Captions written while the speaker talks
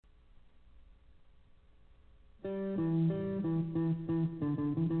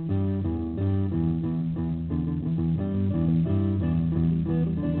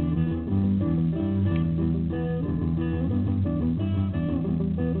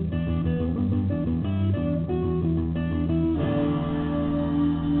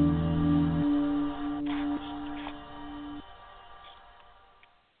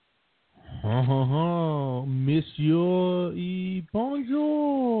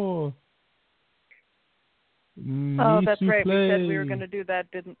Oh, me that's right. We said we were soufflé. going to do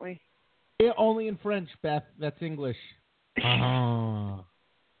that, didn't we? Yeah, only in French, Beth. That's English.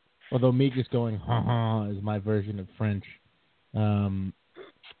 Although me just going is my version of French. Hockey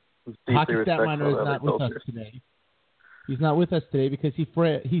Statminer is not with us today. He's not with us today because he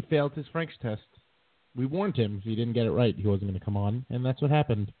failed his French test. We warned him if he didn't get it right, he wasn't going to come on, and that's what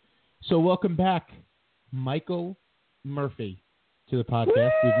happened. So welcome back, Michael Murphy, to the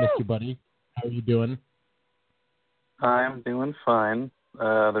podcast. Woo! We've missed you, buddy. How are you doing? I'm doing fine.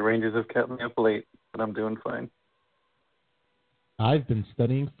 The Rangers have kept me up late, but I'm doing fine. I've been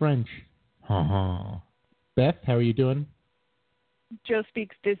studying French. Beth, how are you doing? Joe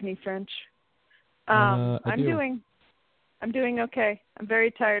speaks Disney French. I'm doing okay. I'm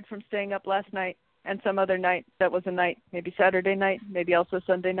very tired from staying up last night and some other night that was a night, maybe Saturday night, maybe also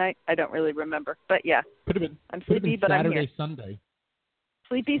Sunday night. I don't really remember. But yeah, Could have been. I'm sleepy, but Saturday, I'm here. Sunday.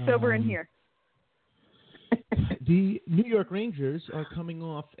 Sleepy, sober, and here. The New York Rangers are coming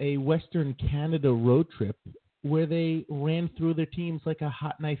off a Western Canada road trip where they ran through their teams like a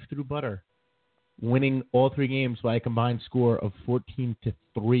hot knife through butter, winning all three games by a combined score of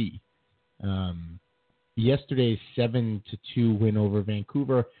 14-3. Yesterday's 7-2 win over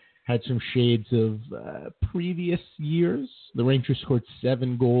Vancouver had some shades of previous years. The Rangers scored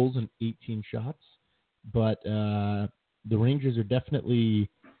 7 goals and 18 shots, but the Rangers are definitely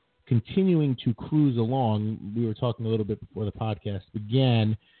continuing to cruise along. We were talking a little bit before the podcast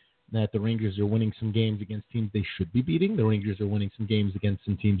began that the Rangers are winning some games against teams they should be beating. The Rangers are winning some games against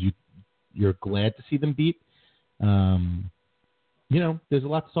some teams you're glad to see them beat. There's a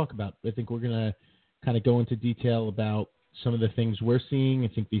lot to talk about. I think we're going to kind of go into detail about some of the things we're seeing. I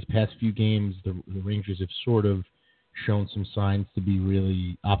think these past few games, the Rangers have sort of shown some signs to be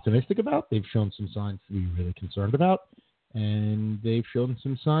really optimistic about. They've shown some signs to be really concerned about. And they've shown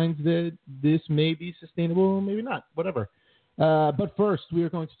some signs that this may be sustainable, maybe not, whatever. But first, we are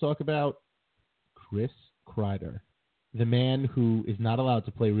going to talk about Chris Kreider, the man who is not allowed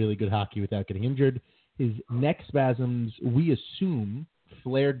to play really good hockey without getting injured. His neck spasms, we assume,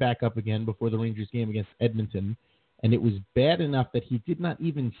 flared back up again before the Rangers game against Edmonton. And it was bad enough that he did not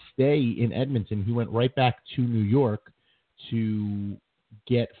even stay in Edmonton. He went right back to New York to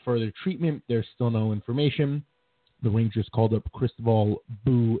get further treatment. There's still no information. The Rangers called up Cristobal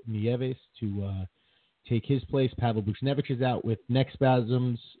Boo Nieves to take his place. Pavel Buchnevich is out with neck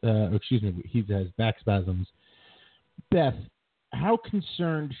spasms. He has back spasms. Beth, how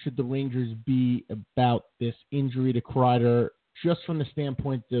concerned should the Rangers be about this injury to Kreider, just from the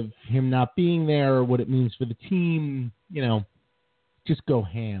standpoint of him not being there, or what it means for the team? Just go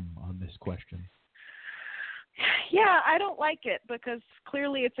ham on this question. Yeah, I don't like it because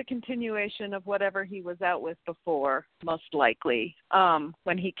clearly it's a continuation of whatever he was out with before, most likely.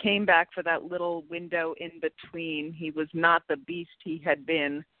 When he came back for that little window in between, he was not the beast he had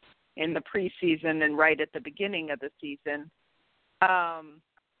been in the preseason and right at the beginning of the season. I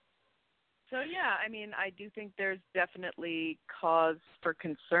do think there's definitely cause for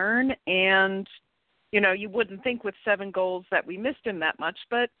concern. And, you wouldn't think with 7 goals that we missed him that much,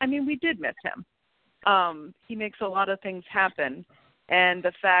 but, we did miss him. He makes a lot of things happen. And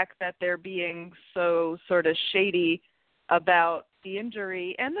the fact that they're being so sort of shady about the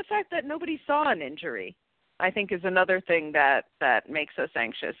injury and the fact that nobody saw an injury, I think is another thing that makes us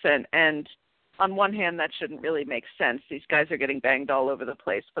anxious. And on one hand, that shouldn't really make sense. These guys are getting banged all over the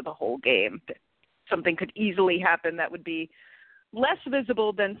place for the whole game. Something could easily happen that would be less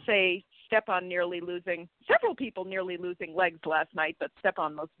visible than, say, Stepan several people nearly losing legs last night, but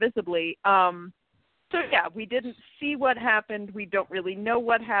Stepan most visibly. We didn't see what happened. We don't really know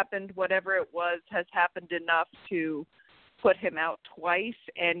what happened. Whatever it was has happened enough to put him out twice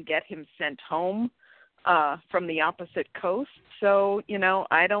and get him sent home from the opposite coast. So,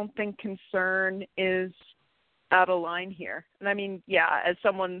 I don't think concern is out of line here. And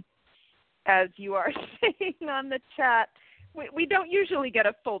as you are saying on the chat, we don't usually get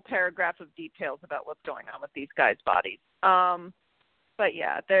a full paragraph of details about what's going on with these guys' bodies. But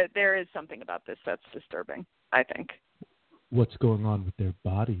yeah, there is something about this that's disturbing, I think. What's going on with their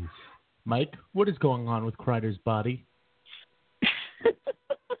bodies? Mike, what is going on with Kreider's body?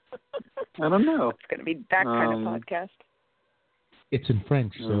 I don't know. It's going to be that kind of podcast. It's in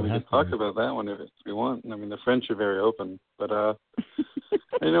French, so we can talk about that one if we want. The French are very open, but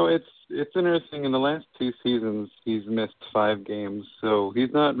it's interesting. In the last 2 seasons, he's missed 5 games, so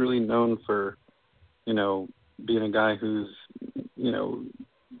he's not really known for, being a guy who's,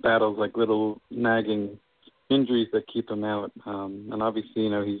 battles like little nagging injuries that keep him out. And obviously,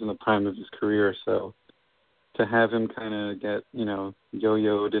 he's in the prime of his career, so to have him kind of get,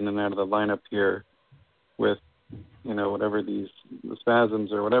 yo-yoed in and out of the lineup here with whatever the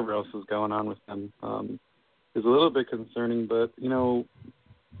spasms or whatever else is going on with him is a little bit concerning. But,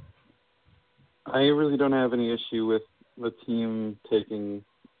 I really don't have any issue with the team taking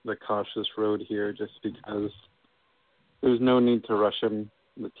the cautious road here just because there's no need to rush him.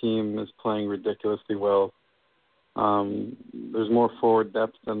 The team is playing ridiculously well. There's more forward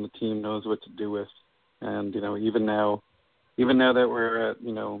depth than the team knows what to do with. And, even now that we're at,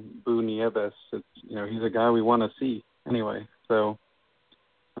 Boo Nieves, it's, he's a guy we want to see anyway. So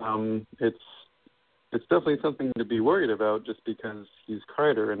it's definitely something to be worried about just because he's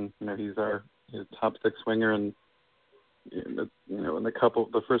Kreider and, he's our top six winger. And, in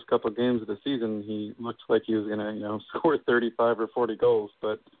the first couple of games of the season, he looked like he was going to, score 35 or 40 goals.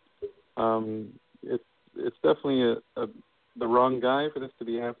 But it's definitely the wrong guy for this to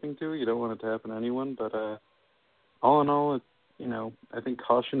be happening to. You don't want it to happen to anyone. But all in all, it's, I think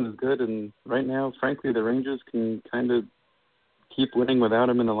caution is good. And right now, frankly, the Rangers can kind of keep winning without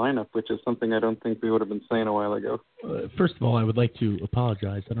him in the lineup, which is something I don't think we would have been saying a while ago. First of all, I would like to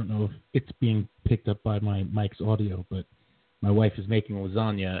apologize. I don't know if it's being picked up by my mic's audio, but my wife is making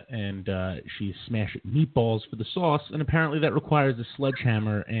lasagna, and she's smashing meatballs for the sauce, and apparently that requires a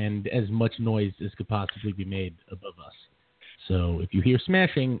sledgehammer and as much noise as could possibly be made above us. So if you hear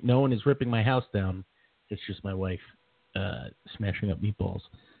smashing, no one is ripping my house down. It's just my wife smashing up meatballs.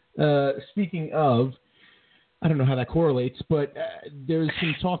 Speaking of, I don't know how that correlates, but there's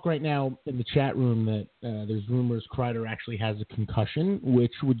some talk right now in the chat room that there's rumors Kreider actually has a concussion,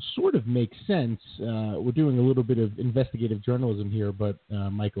 which would sort of make sense. We're doing a little bit of investigative journalism here, but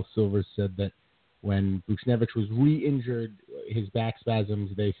Michael Silver said that when Buchnevich was re-injured, his back spasms,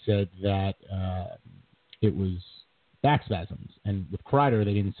 they said that it was back spasms. And with Kreider,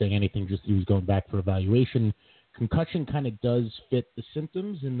 they didn't say anything, just he was going back for evaluation. Concussion kind of does fit the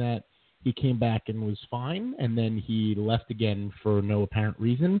symptoms in that he came back and was fine, and then he left again for no apparent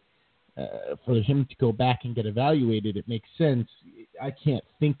reason. For him to go back and get evaluated, it makes sense. I can't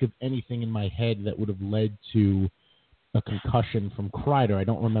think of anything in my head that would have led to a concussion from Kreider. I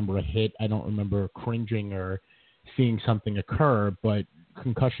don't remember a hit. I don't remember cringing or seeing something occur, but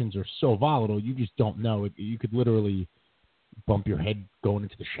concussions are so volatile, you just don't know. You could literally bump your head going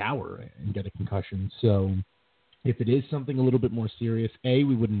into the shower and get a concussion. So if it is something a little bit more serious, A,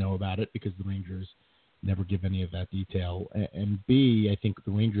 we wouldn't know about it because the Rangers never give any of that detail. And B, I think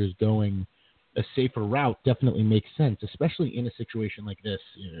the Rangers going a safer route definitely makes sense, especially in a situation like this.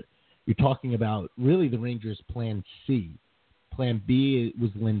 You're talking about really the Rangers' plan C. Plan B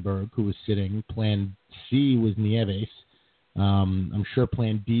was Lindbergh, who was sitting. Plan C was Nieves. I'm sure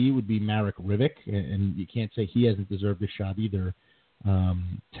Plan D would be Marek Rivik, and you can't say he hasn't deserved a shot either.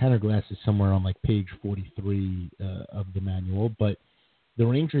 Tanner Glass is somewhere on like page 43 of the manual, but the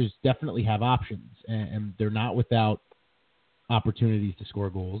Rangers definitely have options, and they're not without opportunities to score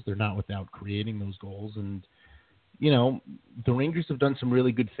goals. They're not without creating those goals, and the Rangers have done some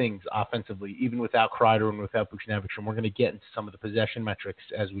really good things offensively, even without Kreider and without Buchnevich, and we're going to get into some of the possession metrics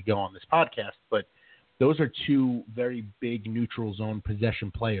as we go on this podcast, but those are two very big neutral zone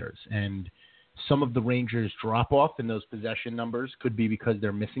possession players, and some of the Rangers' drop-off in those possession numbers could be because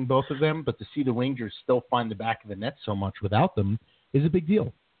they're missing both of them, but to see the Rangers still find the back of the net so much without them is a big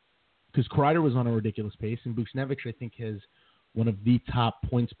deal. Because Kreider was on a ridiculous pace, and Buchnevich, I think, has one of the top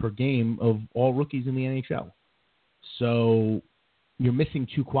points per game of all rookies in the NHL. So you're missing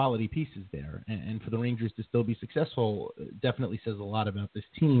two quality pieces there, and for the Rangers to still be successful definitely says a lot about this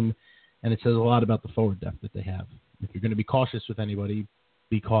team, and it says a lot about the forward depth that they have. If you're going to be cautious with anybody,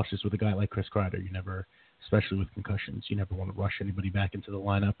 be cautious with a guy like Chris Kreider. You never, especially with concussions, you never want to rush anybody back into the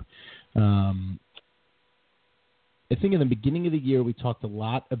lineup. I think in the beginning of the year, we talked a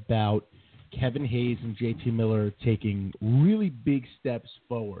lot about Kevin Hayes and JT Miller taking really big steps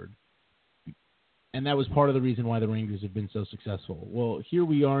forward. And that was part of the reason why the Rangers have been so successful. Well, here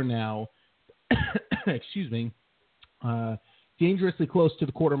we are now, dangerously close to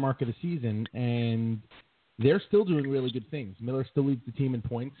the quarter mark of the season, and they're still doing really good things. Miller still leads the team in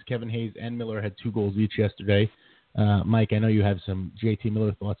points. Kevin Hayes and Miller had 2 goals each yesterday. Mike, I know you have some JT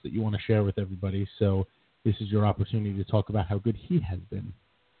Miller thoughts that you want to share with everybody, so this is your opportunity to talk about how good he has been.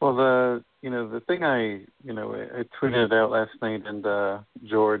 Well, the thing I tweeted out last night, and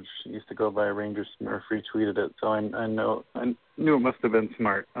George used to go by Rangers Smurf retweeted it, so I knew it must have been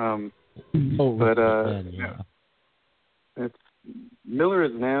smart. It's Miller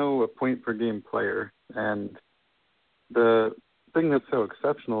is now a point per game player, and the thing that's so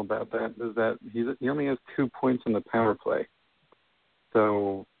exceptional about that is that he only has 2 points in the power play.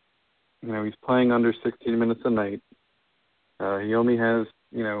 So, he's playing under 16 minutes a night. He only has,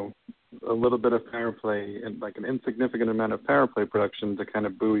 a a little bit of power play and like an insignificant amount of power play production to kind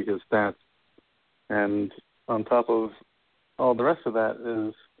of buoy his stats. And on top of all the rest of that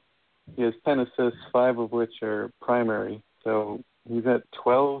is he has 10 assists, 5 of which are primary. So he's at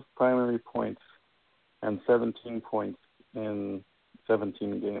 12 primary points and 17 points in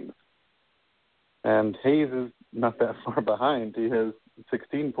 17 games. And Hayes is not that far behind. He has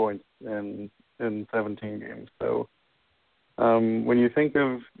 16 points in 17 games. So when you think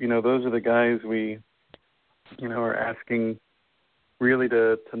of, those are the guys we, are asking really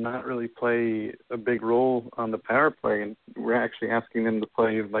to not really play a big role on the power play, and we're actually asking them to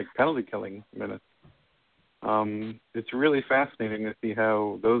play like penalty killing minutes. It's really fascinating to see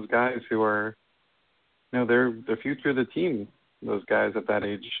how those guys who are, they're the future of the team, those guys at that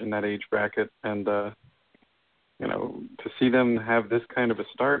age, in that age bracket, and to see them have this kind of a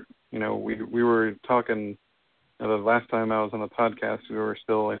start. We were talking the last time I was on the podcast, we were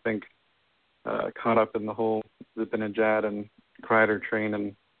still, I think, caught up in the whole Zibanejad and Kreider train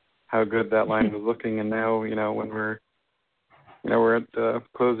and how good that line was looking. And now, when we're at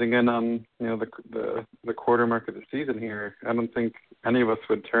closing in on the quarter mark of the season here, I don't think any of us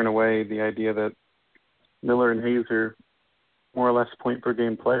would turn away the idea that Miller and Hayes are more or less point per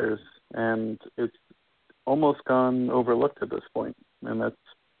game players, and it's almost gone overlooked at this point, and it's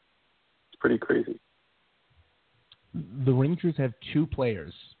pretty crazy. The Rangers have 2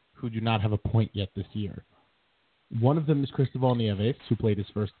 players who do not have a point yet this year. One of them is Cristobal Nieves, who played his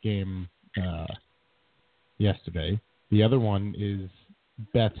first game yesterday. The other one is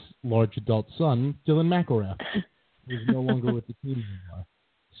Beth's large adult son, Dylan McElrath, who's no longer with the team anymore.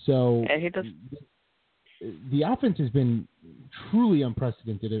 So the offense has been truly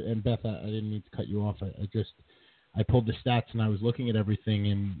unprecedented. And Beth, I didn't mean to cut you off. I pulled the stats and I was looking at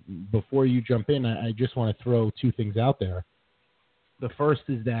everything. And before you jump in, I just want to throw 2 things out there. The first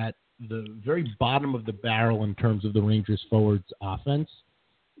is that the very bottom of the barrel in terms of the Rangers forwards offense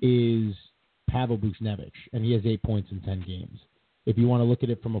is Pavel Buchnevich, and he has 8 points in 10 games. If you want to look at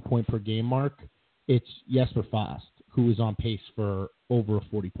it from a point per game mark, it's Jesper Fast, who is on pace for over a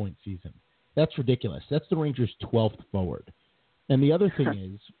 40-point season. That's ridiculous. That's the Rangers' 12th forward. And the other thing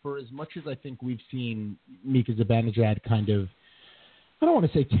is, for as much as I think we've seen Mika Zibanejad kind of, I don't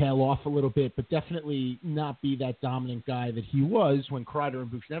want to say tail off a little bit, but definitely not be that dominant guy that he was when Kreider and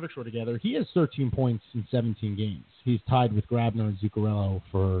Buchnevich were together, he has 13 points in 17 games. He's tied with Grabner and Zuccarello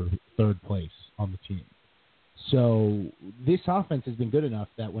for 3rd place on the team. So this offense has been good enough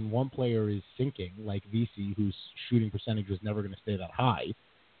that when one player is sinking, like Vesey, whose shooting percentage is never going to stay that high,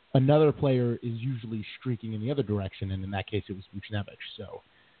 another player is usually streaking in the other direction, and in that case it was Buchnevich. So,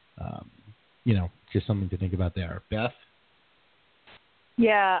 just something to think about there. Beth?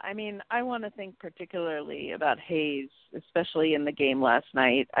 Yeah, I mean, I want to think particularly about Hayes, especially in the game last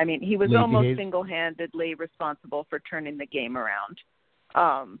night. I mean, he was Lazy almost Hayes. Single-handedly responsible for turning the game around.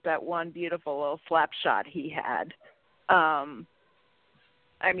 That one beautiful little slap shot he had. I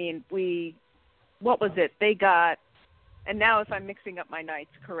mean, what was it? They got, and now if I'm mixing up my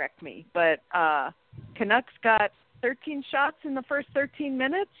nights, correct me, but Canucks got 13 shots in the first 13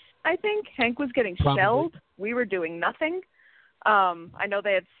 minutes, I think. Hank was getting shelled. We were doing nothing. I know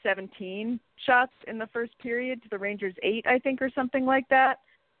they had 17 shots in the first period to the Rangers 8, I think, or something like that.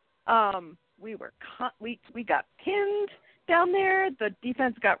 We got pinned down there. The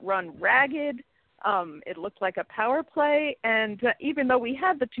defense got run ragged. It looked like a power play, and even though we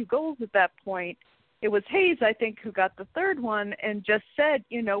had the 2 goals at that point, it was Hayes, I think, who got the 3rd one and just said,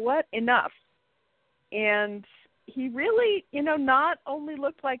 you know what, enough. And he really, not only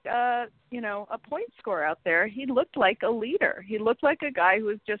looked like a point scorer out there, he looked like a leader. He looked like a guy who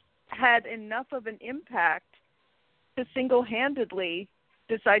has just had enough of an impact to single-handedly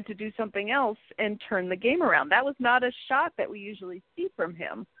decide to do something else and turn the game around. That was not a shot that we usually see from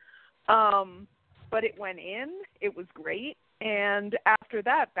him. But it went in. It was great. And after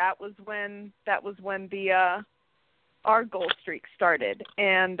that was when the our goal streak started.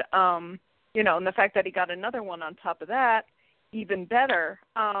 And and the fact that he got another one on top of that, even better.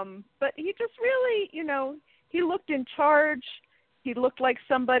 But he just really, he looked in charge. He looked like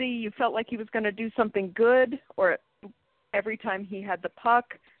somebody you felt like he was going to do something good, or every time he had the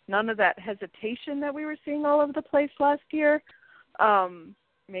puck, none of that hesitation that we were seeing all over the place last year,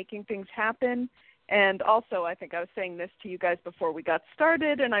 making things happen. And also, I think I was saying this to you guys before we got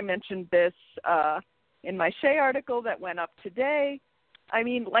started, and I mentioned this in my Shea article that went up today. I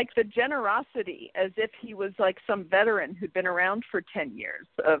mean, like the generosity, as if he was like some veteran who'd been around for 10 years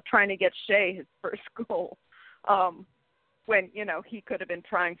of trying to get Shea his first goal when, he could have been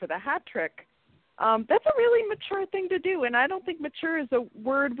trying for the hat trick. That's a really mature thing to do, and I don't think mature is a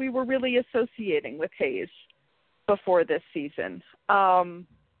word we were really associating with Hayes before this season.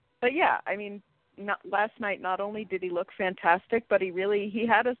 But yeah, I mean, last night not only did he look fantastic, but he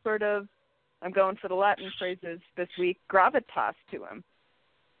had a sort of, I'm going for the Latin phrases this week, gravitas to him.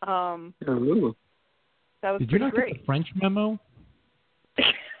 Ooh. That was Did pretty you not great. get the French memo?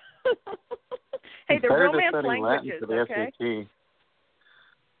 Hey, they're Better to Romance study Latin languages, for the okay?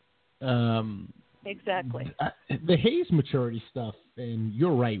 SAT. Exactly. The Hayes maturity stuff, and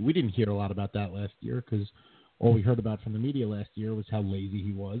you're right, we didn't hear a lot about that last year because all we heard about from the media last year was how lazy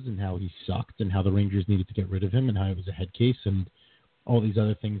he was and how he sucked and how the Rangers needed to get rid of him and how he was a head case and all these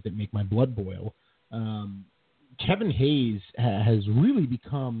other things that make my blood boil. Kevin Hayes has really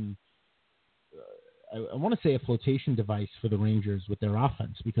become, I want to say, a flotation device for the Rangers with their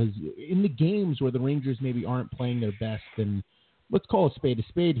offense, because in the games where the Rangers maybe aren't playing their best, and let's call a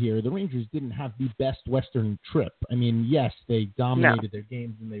spade here, the Rangers didn't have the best Western trip. I mean, yes, they dominated their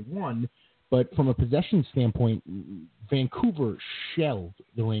games and they won, but from a possession standpoint, Vancouver shelled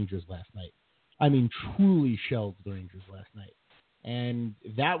the Rangers last night. I mean, truly shelled the Rangers last night. And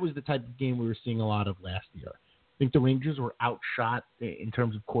that was the type of game we were seeing a lot of last year. I think the Rangers were outshot in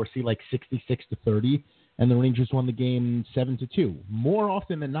terms of Corsi like 66-30, and the Rangers won the game 7-2. More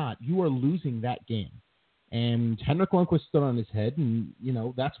often than not, you are losing that game. And Henrik Lundqvist stood on his head, and, you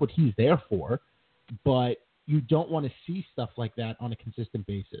know, that's what he's there for. But you don't want to see stuff like that on a consistent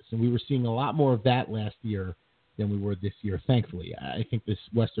basis. And we were seeing a lot more of that last year than we were this year, thankfully. I think this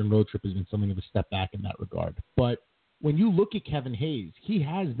Western road trip has been something of a step back in that regard. But when you look at Kevin Hayes, he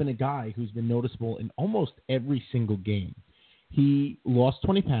has been a guy who's been noticeable in almost every single game. He lost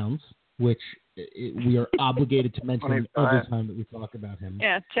 20 pounds, which we are obligated to mention every time that we talk about him.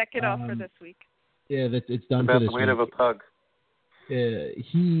 Yeah, check it off for this week. Yeah, it's done About for this the weight week. of a pug.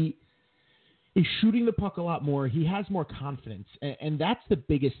 He is shooting the puck a lot more. He has more confidence, and that's the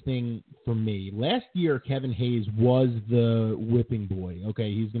biggest thing for me. Last year, Kevin Hayes was the whipping boy.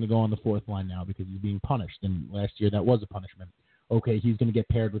 Okay, he's going to go on the fourth line now because he's being punished, and last year that was a punishment. Okay, he's going to get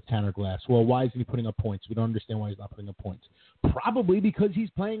paired with Tanner Glass. Well, why isn't he putting up points? We don't understand why he's not putting up points. Probably because he's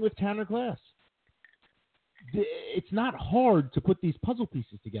playing with Tanner Glass. It's not hard to put these puzzle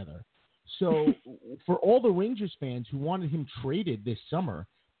pieces together. So for all the Rangers fans who wanted him traded this summer,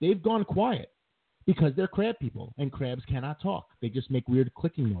 they've gone quiet because they're crab people, and crabs cannot talk. They just make weird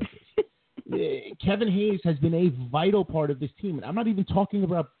clicking noises. Kevin Hayes has been a vital part of this team. And I'm not even talking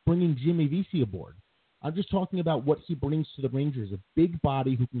about bringing Jimmy Vesey aboard. I'm just talking about what he brings to the Rangers, a big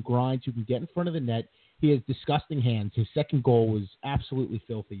body who can grind, who can get in front of the net. He has disgusting hands. His second goal was absolutely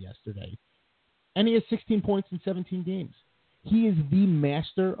filthy yesterday. And he has 16 points in 17 games. He is the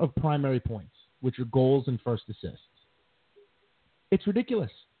master of primary points, which are goals and first assists. It's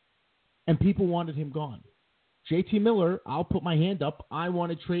ridiculous. And people wanted him gone. JT Miller, I'll put my hand up. I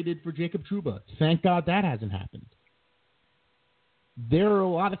wanted traded for Jacob Trouba. Thank God that hasn't happened. There are a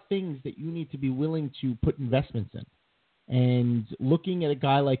lot of things that you need to be willing to put investments in. And looking at a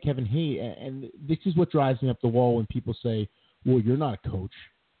guy like Kevin Hayes, and this is what drives me up the wall when people say, well, you're not a coach.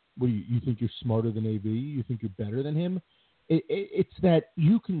 What do you think you're smarter than AV? You think you're better than him? It's that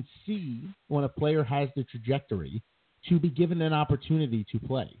you can see when a player has the trajectory to be given an opportunity to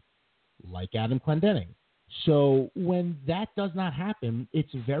play, like Adam Clendening. So when that does not happen,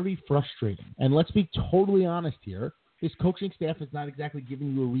 it's very frustrating. And let's be totally honest here. This coaching staff is not exactly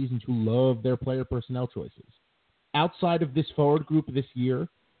giving you a reason to love their player personnel choices. Outside of this forward group this year,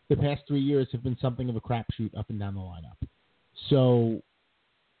 the past 3 years have been something of a crapshoot up and down the lineup. So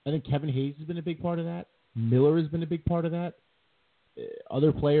I think Kevin Hayes has been a big part of that. Miller has been a big part of that.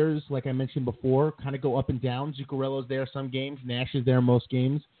 Other players, like I mentioned before, kind of go up and down. Zuccarello's there some games. Nash is there most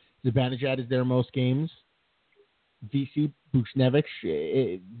games. Zibanejad is there most games. VC,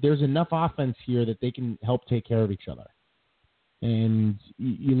 Buchnevich. There's enough offense here that they can help take care of each other. And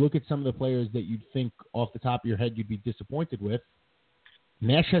you look at some of the players that you'd think off the top of your head you'd be disappointed with.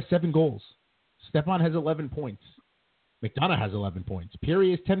 Nash has 7 goals. Stepan has 11 points. McDonough has 11 points.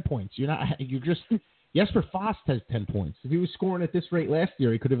 Peary has 10 points. Jesper Fast has 10 points. If he was scoring at this rate last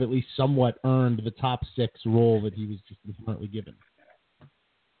year, he could have at least somewhat earned the top 6 role that he was just currently given.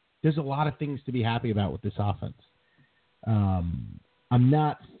 There's a lot of things to be happy about with this offense. I'm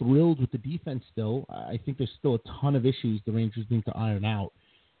not thrilled with the defense still. I think there's still a ton of issues the Rangers need to iron out.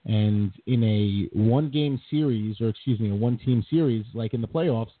 And in a one-team series, like in the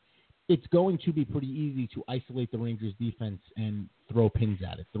playoffs, it's going to be pretty easy to isolate the Rangers' defense and throw pins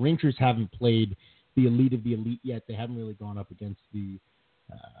at it. The Rangers haven't played the elite of the elite yet. They haven't really gone up against the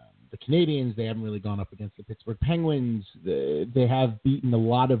the Canadiens. They haven't really gone up against the Pittsburgh Penguins. They have beaten a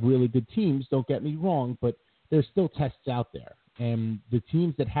lot of really good teams, don't get me wrong, but there's still tests out there. And the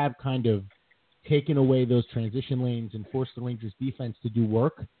teams that have kind of taken away those transition lanes and forced the Rangers defense to do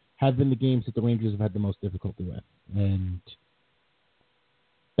work have been the games that the Rangers have had the most difficulty with. And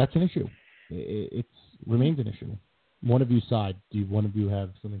that's an issue. It remains an issue. One of you side. Do one of you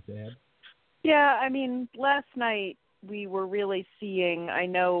have something to add? Yeah, I mean, last night we were really seeing, I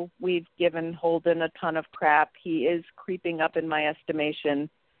know we've given Holden a ton of crap. He is creeping up in my estimation.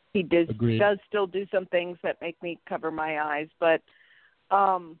 He does still do some things that make me cover my eyes, but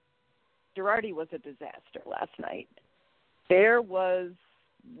Girardi was a disaster last night. There was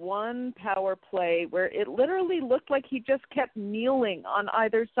one power play where it literally looked like he just kept kneeling on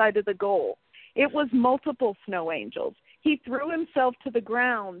either side of the goal. It was multiple snow angels. He threw himself to the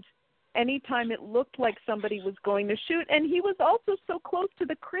ground anytime it looked like somebody was going to shoot, and he was also so close to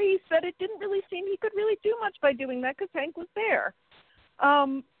the crease that it didn't really seem he could really do much by doing that because Hank was there.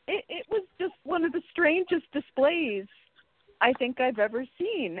 It was just one of the strangest displays I think I've ever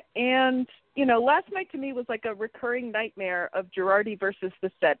seen. And, you know, last night to me was like a recurring nightmare of Girardi versus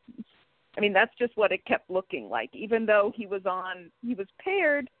the Settons. I mean, that's just what it kept looking like, even though he was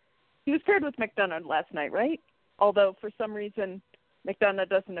paired with McDonough last night, right? Although for some reason McDonough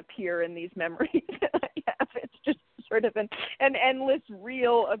doesn't appear in these memories that I have. It's just sort of an endless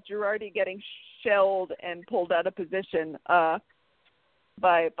reel of Girardi getting shelled and pulled out of position by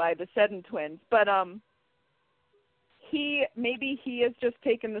the Seddon twins. But he has just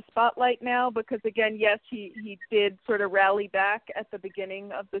taken the spotlight now because, again, yes, he did sort of rally back at the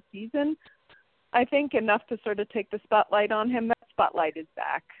beginning of the season. I think enough to sort of take the spotlight on him. That spotlight is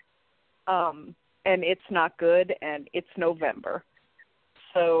back. And it's not good, and it's November.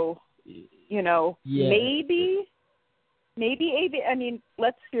 So, you know, maybe, I mean,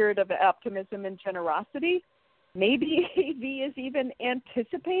 let's spirit of optimism and generosity. Maybe AV is even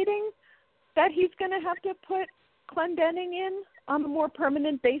anticipating that he's going to have to put Clendening in on a more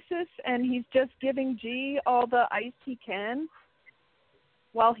permanent basis, and he's just giving G all the ice he can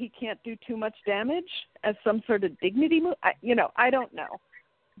while he can't do too much damage as some sort of dignity move. I don't know.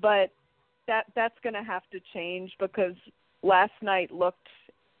 But that's going to have to change because last night looked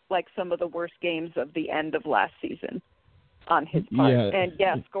like some of the worst games of the end of last season on his part. Yeah. And,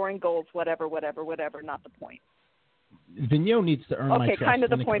 yeah, scoring goals, whatever, not the point. Vigneault needs to earn my trust. Okay, kind of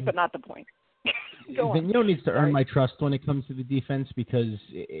the point, but not the point. Vigneault needs to earn my trust when it comes to the defense because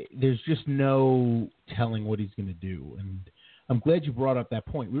there's just no telling what he's going to do. And I'm glad you brought up that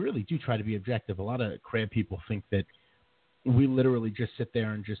point. We really do try to be objective. A lot of crab people think that we literally just sit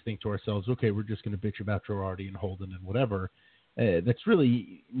there and just think to ourselves, okay, we're just going to bitch about Girardi and Holden and whatever. That's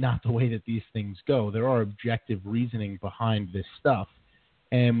really not the way that these things go. There are objective reasoning behind this stuff.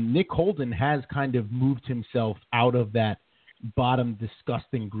 And Nick Holden has kind of moved himself out of that bottom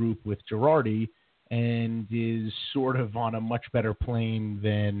disgusting group with Girardi and is sort of on a much better plane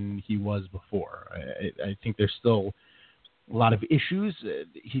than he was before. I think there's still a lot of issues.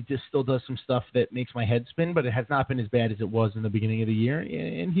 He just still does some stuff that makes my head spin, but it has not been as bad as it was in the beginning of the year.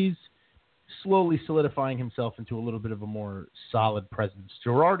 And he's slowly solidifying himself into a little bit of a more solid presence.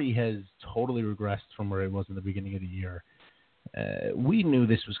 Girardi has totally regressed from where he was in the beginning of the year. We knew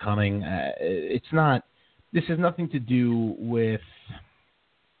this was coming. This has nothing to do with,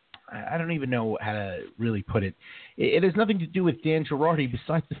 I don't even know how to really put it. It has nothing to do with Dan Girardi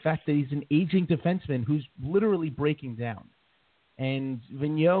besides the fact that he's an aging defenseman who's literally breaking down. And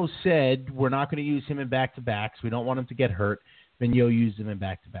Vigneault said, we're not going to use him in back-to-backs. We don't want him to get hurt. Vigneault used him in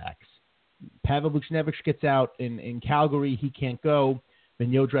back-to-backs. Pavel Buchnevich gets out in Calgary. He can't go.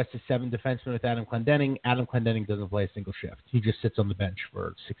 Vigneault dresses 7 defensemen with Adam Clendening. Adam Clendening doesn't play a single shift. He just sits on the bench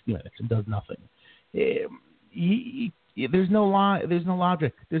for 60 minutes and does nothing. There's no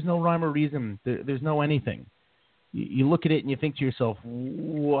logic. There's no rhyme or reason. There's no anything. You look at it and you think to yourself,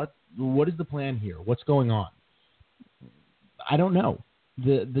 what is the plan here? What's going on? I don't know.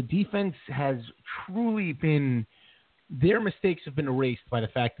 The defense has truly been – their mistakes have been erased by the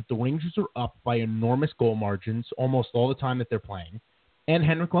fact that the Rangers are up by enormous goal margins almost all the time that they're playing. And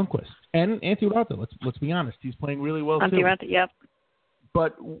Henrik Lundqvist. And Antti Raanta. Let's be honest. He's playing really well, too. Antti Raanta, yep.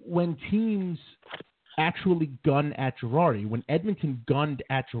 But when teams actually gun at Girardi, when Edmonton gunned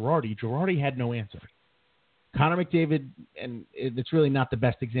at Girardi had no answer. Connor McDavid, and it's really not the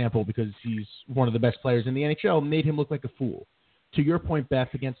best example because he's one of the best players in the NHL, made him look like a fool. To your point, Beth,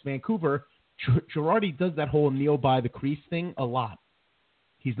 against Vancouver, Girardi does that whole kneel by the crease thing a lot.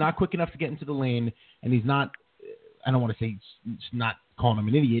 He's not quick enough to get into the lane, and he's not, I don't want to say he's not calling him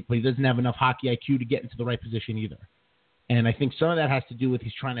an idiot, but he doesn't have enough hockey IQ to get into the right position either. And I think some of that has to do with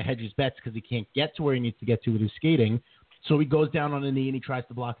he's trying to hedge his bets because he can't get to where he needs to get to with his skating. So he goes down on a knee and he tries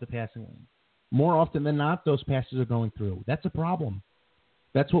to block the passing lane. More often than not, those passes are going through. That's a problem.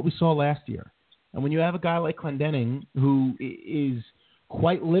 That's what we saw last year. And when you have a guy like Clendening, who is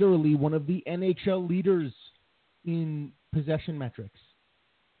quite literally one of the NHL leaders in possession metrics,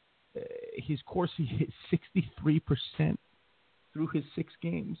 his Corsi hit 63% through his 6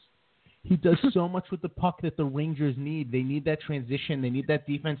 games. He does so much with the puck that the Rangers need. They need that transition. They need that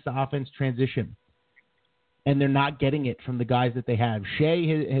defense to offense transition. And they're not getting it from the guys that they have.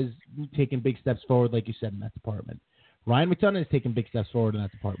 Shea has taken big steps forward, like you said, in that department. Ryan McDonough has taken big steps forward in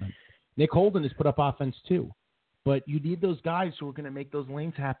that department. Nick Holden has put up offense too. But you need those guys who are going to make those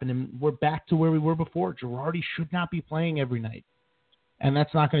lanes happen. And we're back to where we were before. Girardi should not be playing every night. And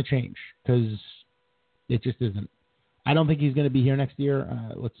that's not going to change because it just isn't. I don't think he's going to be here next year.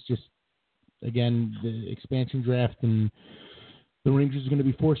 Let's just, again, the expansion draft and the Rangers are going to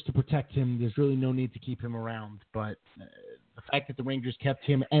be forced to protect him. There's really no need to keep him around. But the fact that the Rangers kept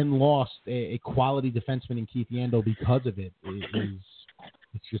him and lost a quality defenseman in Keith Yandel because of it is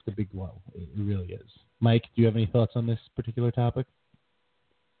it's just a big blow. It really is. Mike, do you have any thoughts on this particular topic?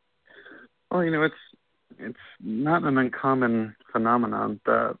 Well, it's not an uncommon phenomenon,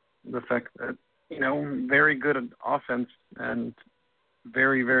 the fact that, very good offense and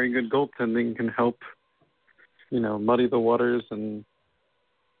very, very good goaltending can help, muddy the waters and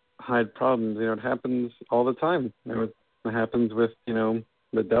hide problems. It happens all the time. It happens with,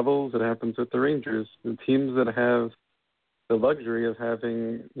 the Devils. It happens with the Rangers. The teams that have the luxury of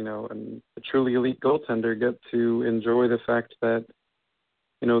having, a truly elite goaltender get to enjoy the fact that,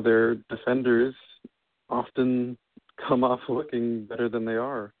 their defenders often come off looking better than they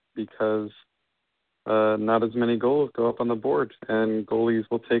are because not as many goals go up on the board, and goalies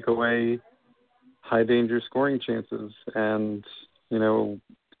will take away high danger scoring chances and,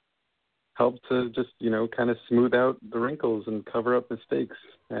 help to just, kind of smooth out the wrinkles and cover up mistakes.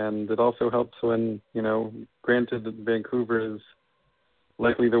 And it also helps when, granted that Vancouver is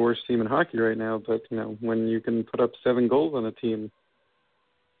likely the worst team in hockey right now, but, when you can put up 7 goals on a team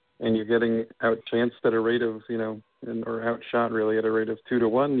and you're getting outchanced at a rate of, or outshot really at a rate of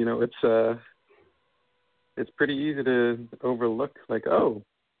 2-1, it's pretty easy to overlook, like, oh,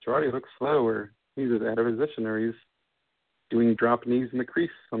 Girardi looks slow, or he's out of position, or he's doing drop knees in the crease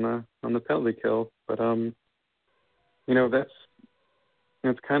on the penalty kill. But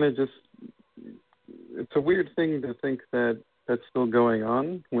that's kind of just, it's a weird thing to think that that's still going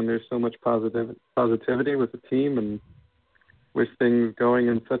on when there's so much positivity with the team and with things going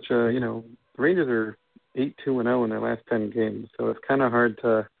in such a, the Rangers are 8-2-0 in their last 10 games, so it's kind of hard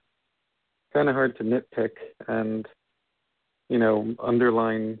to nitpick and,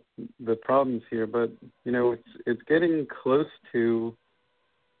 underline the problems here. But, it's getting close to,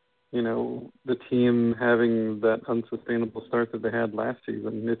 the team having that unsustainable start that they had last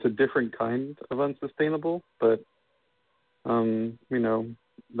season. It's a different kind of unsustainable, but, the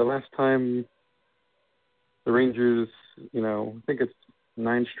last time the Rangers, I think it's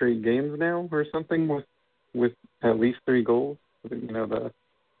 9 straight games now or something with at least 3 goals.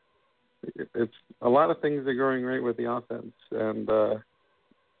 It's a lot of things are going right with the offense, and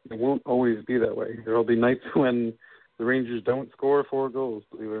it won't always be that way. There will be nights when the Rangers don't score 4 goals,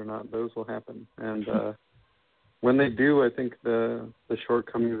 believe it or not. Those will happen. And when they do, I think the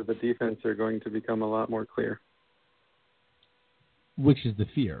shortcomings of the defense are going to become a lot more clear. Which is the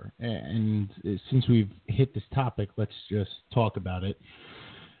fear. And since we've hit this topic, let's just talk about it.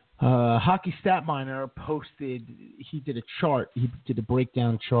 Hockey Stat Miner posted, he did a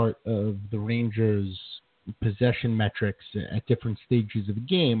breakdown chart of the Rangers' possession metrics at different stages of the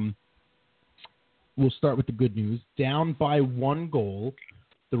game. We'll start with the good news. Down by 1 goal,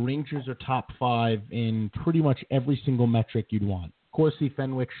 the Rangers are top 5 in pretty much every single metric you'd want. Corsi,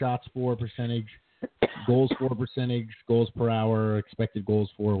 Fenwick, shots for percentage, goals for percentage, goals per hour, expected goals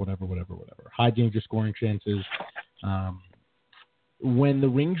for, whatever. High danger scoring chances. When the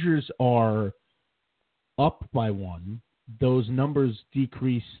Rangers are up by 1, those numbers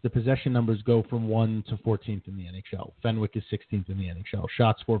decrease. The possession numbers go from 1 to 14th in the NHL. Fenwick is 16th in the NHL.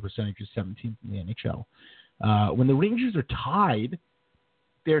 Shots for percentage is 17th in the NHL. When the Rangers are tied,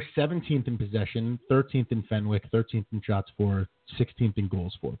 they're 17th in possession, 13th in Fenwick, 13th in shots for, 16th in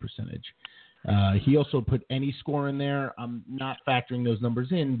goals for percentage. He also put any score in there. I'm not factoring those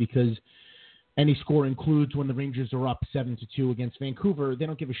numbers in because any score includes when the Rangers are up 7-2 against Vancouver. They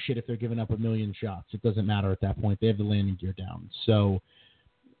don't give a shit if they're giving up 1 million shots. It doesn't matter at that point. They have the landing gear down. So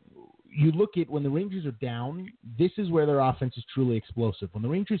you look at when the Rangers are down, this is where their offense is truly explosive. When the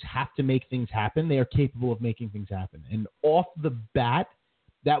Rangers have to make things happen, they are capable of making things happen. And off the bat,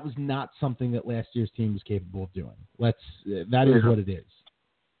 that was not something that last year's team was capable of doing. That is what it is.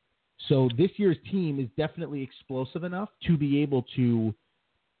 So this year's team is definitely explosive enough to be able to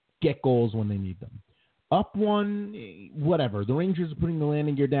get goals when they need them. Up one, whatever. The Rangers are putting the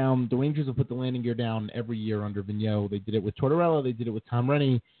landing gear down. The Rangers have put the landing gear down every year under Vigneault. They did it with Tortorella. They did it with Tom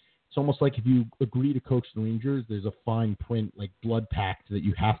Renney. It's almost like if you agree to coach the Rangers, there's a fine print, like blood pact, that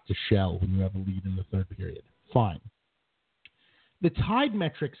you have to shell when you have a lead in the third period. Fine. The Tide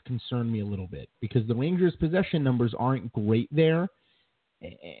metrics concern me a little bit because the Rangers' possession numbers aren't great there.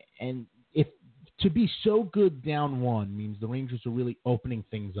 And if to be so good down one means the Rangers are really opening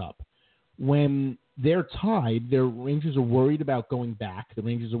things up. When they're tied, the Rangers are worried about going back. The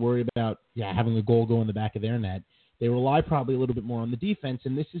Rangers are worried about having a goal go in the back of their net. They rely probably a little bit more on the defense,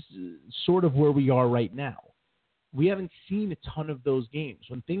 and this is sort of where we are right now. We haven't seen a ton of those games.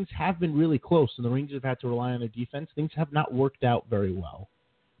 When things have been really close and the Rangers have had to rely on their defense, things have not worked out very well.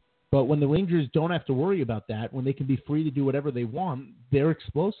 But when the Rangers don't have to worry about that, when they can be free to do whatever they want, they're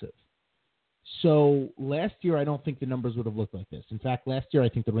explosive. So last year, I don't think the numbers would have looked like this. In fact, last year, I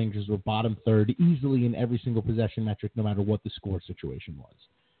think the Rangers were bottom third easily in every single possession metric, no matter what the score situation was.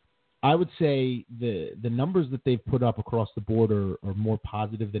 I would say the numbers that they've put up across the board are more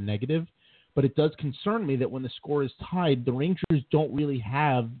positive than negative, but it does concern me that when the score is tied, the Rangers don't really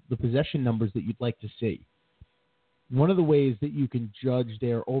have the possession numbers that you'd like to see. One of the ways that you can judge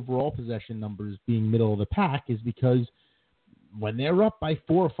their overall possession numbers being middle of the pack is because when they're up by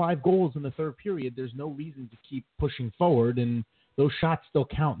 4 or 5 goals in the third period, there's no reason to keep pushing forward, and those shots still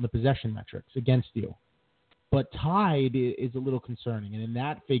count in the possession metrics against you. But tied is a little concerning, and in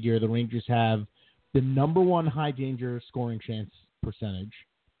that figure, the Rangers have the number 1 high danger scoring chance percentage,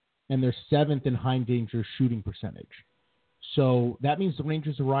 and they're 7th in high danger shooting percentage. So that means the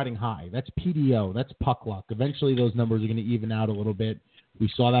Rangers are riding high. That's PDO. That's puck luck. Eventually, those numbers are going to even out a little bit. We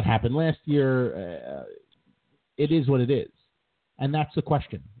saw that happen last year. It is what it is. And that's the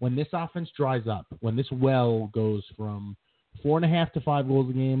question. When this offense dries up, when this well goes from 4.5 to 5 goals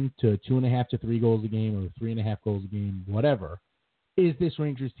a game to 2.5 to 3 goals a game or 3.5 goals a game, whatever, is this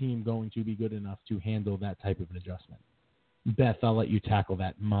Rangers team going to be good enough to handle that type of an adjustment? Beth, I'll let you tackle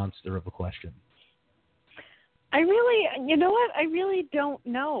that monster of a question. You know what? I really don't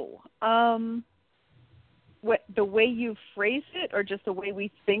know. What the way you phrase it, or just the way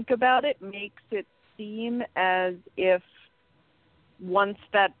we think about it, makes it seem as if once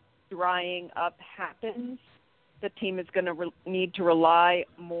that drying up happens, the team is going to need to rely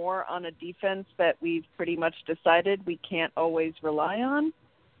more on a defense that we've pretty much decided we can't always rely on.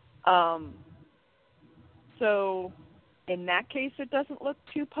 So in that case, it doesn't look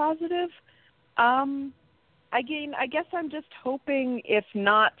too positive. Again, I guess I'm just hoping, if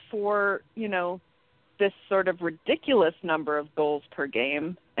not for, this sort of ridiculous number of goals per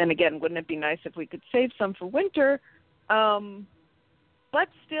game, and again, wouldn't it be nice if we could save some for winter, but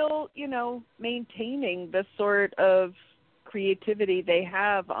still, maintaining the sort of creativity they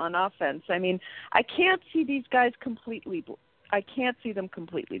have on offense. I mean, I can't see these guys I can't see them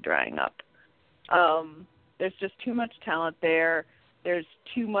completely drying up. There's just too much talent there. There's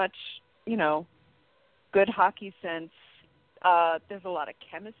too much, good hockey sense. There's a lot of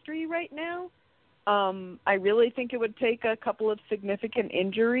chemistry right now. I really think it would take a couple of significant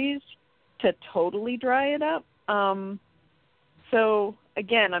injuries to totally dry it up. So,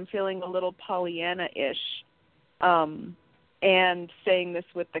 again, I'm feeling a little Pollyanna-ish, and saying this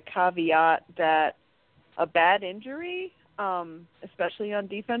with the caveat that a bad injury, especially on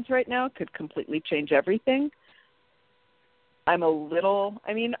defense right now, could completely change everything. I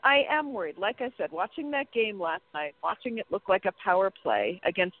am worried. Like I said, watching that game last night, watching it look like a power play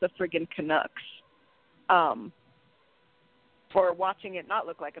against the friggin' Canucks, or watching it not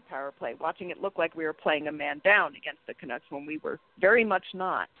look like a power play, watching it look like we were playing a man down against the Canucks when we were very much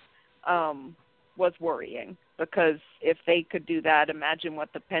not, was worrying. Because if they could do that, imagine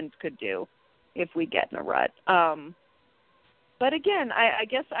what the Pens could do if we get in a rut. But again, I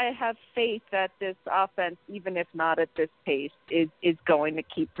guess I have faith that this offense, even if not at this pace, is going to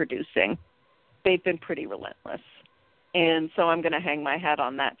keep producing. They've been pretty relentless. And so I'm going to hang my hat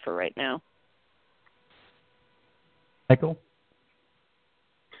on that for right now. Michael?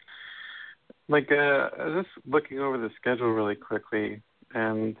 I was just looking over the schedule really quickly,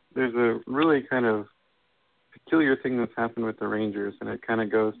 and there's a really kind of peculiar thing that's happened with the Rangers, and it kind of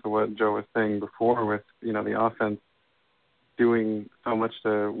goes to what Joe was saying before with, the offense doing so much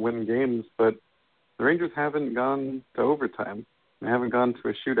to win games, but the Rangers haven't gone to overtime. They haven't gone to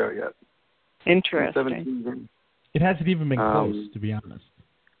a shootout yet. Interesting. 17 games. It hasn't even been close, to be honest.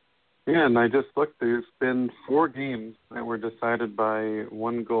 Yeah, and I just looked. There's been 4 games that were decided by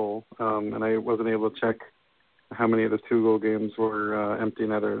 1 goal, and I wasn't able to check how many of the 2-goal games were empty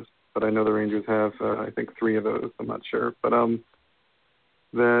netters. But I know the Rangers have, I think, 3 of those. I'm not sure, but and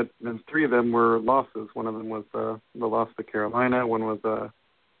 3 of them were losses. One of them was the loss to Carolina. One was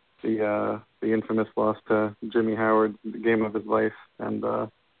the infamous loss to Jimmy Howard, the game of his life, and I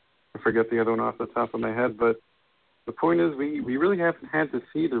forget the other one off the top of my head. But the point is, we really haven't had to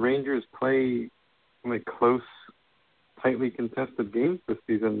see the Rangers play like close, tightly contested games this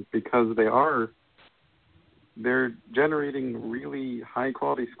season because they're generating really high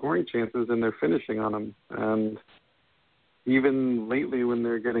quality scoring chances and they're finishing on them. And even lately, when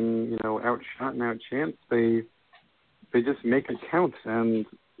they're getting outshot and outchanced, they just make it count. And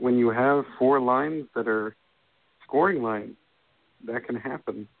when you have 4 lines that are scoring lines, that can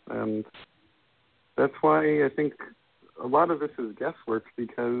happen. And that's why I think a lot of this is guesswork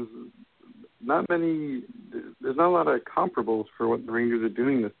because there's not a lot of comparables for what the Rangers are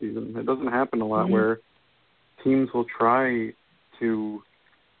doing this season. It doesn't happen a lot where teams will try to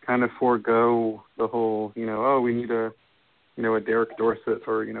kind of forego the whole, we need a Derek Dorsett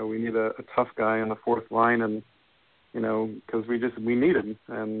or, we need a tough guy on the 4th line and, because we need him.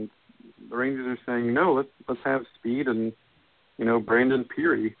 And the Rangers are saying, no, let's have speed and, Brandon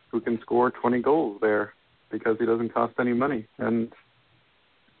Peary, who can score 20 goals there because he doesn't cost any money. And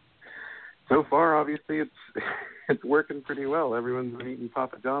so far, obviously, it's working pretty well. Everyone's been eating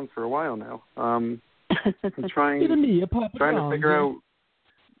Papa John's for a while now. I'm trying to figure out.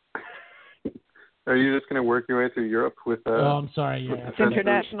 Are you just going to work your way through Europe with? I'm sorry. Yeah, it's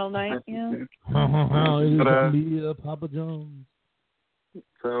International Night. Yeah. It's me, Papa John's.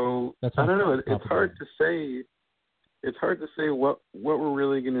 So I don't know. It's hard to say. It's hard to say what we're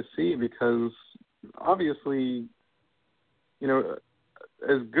really going to see because obviously,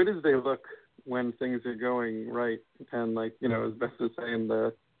 as good as they look when things are going right, and as best as saying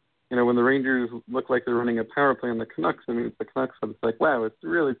when the Rangers look like they're running a power play on the Canucks, I mean, it's the Canucks, but it's like, wow, it's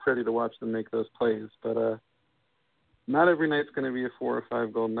really pretty to watch them make those plays. But not every night's going to be a 4 or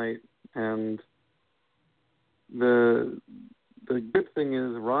 5 goal night. And the good thing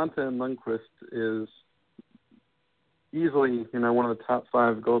is Raanta and Lundqvist is easily, one of the top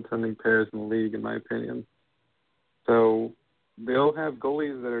 5 goaltending pairs in the league, in my opinion. So they'll have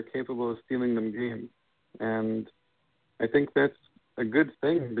goalies that are capable of stealing them games. And I think that's a good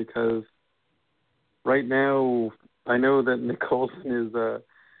thing because right now I know that Nick Olson is,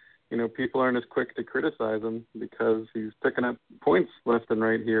 people aren't as quick to criticize him because he's picking up points left and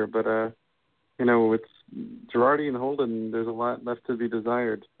right here. But, it's Girardi and Holden. There's a lot left to be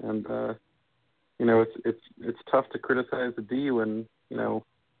desired. And, it's tough to criticize the D when,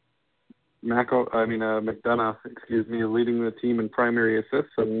 McDonough, leading the team in primary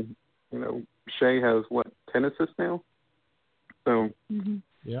assists, and Shea has 10 assists now. So,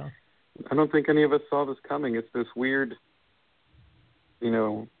 yeah, I don't think any of us saw this coming. It's this weird,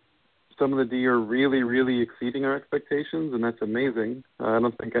 some of the D are really, really exceeding our expectations, and that's amazing. I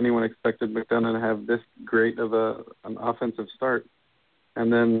don't think anyone expected McDonough to have this great of an offensive start,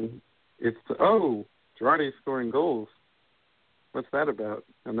 and then it's Girardi scoring goals. What's that about?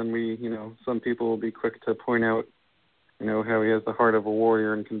 And then some people will be quick to point out, how he has the heart of a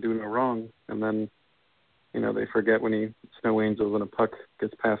warrior and can do no wrong. And then, they forget when he snow angels and a puck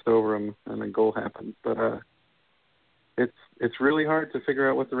gets passed over him and a goal happens. But it's really hard to figure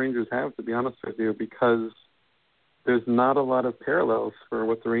out what the Rangers have, to be honest with you, because there's not a lot of parallels for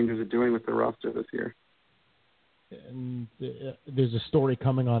what the Rangers are doing with their roster this year. And there's a story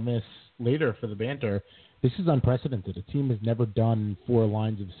coming on this later for the banter. This is unprecedented. A team has never done 4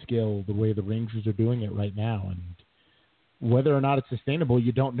 lines of skill the way the Rangers are doing it right now. And whether or not it's sustainable,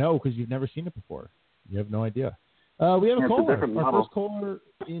 you don't know because you've never seen it before. You have no idea. We have a caller. Our first caller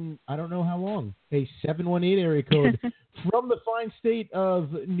in I don't know how long. A 718 area code from the fine state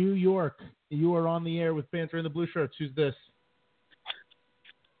of New York. You are on the air with Banter in the Blue Shirts. Who's this?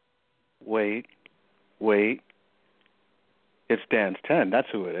 Wait. It's Dan's 10. That's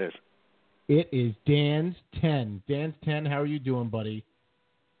who it is. It is Dan's 10. Dan's 10, how are you doing, buddy?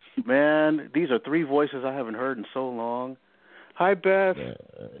 Man, these are 3 voices I haven't heard in so long. Hi, Beth. How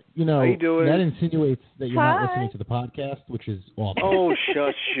you doing? That insinuates that you're not listening to the podcast, which is awful. Oh,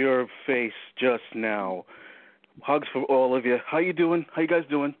 shut your face just now. Hugs for all of you. How you doing? How you guys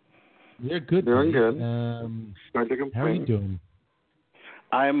doing? They're good. Doing good. How are you doing?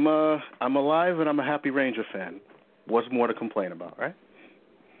 I'm alive and I'm a happy Ranger fan. What's more to complain about, right?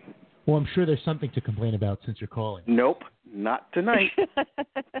 Well, I'm sure there's something to complain about since you're calling. Nope, not tonight.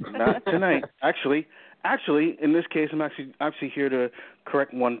 Not tonight. Actually, in this case, I'm actually here to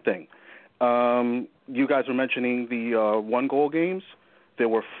correct one thing. You guys were mentioning the one-goal games. There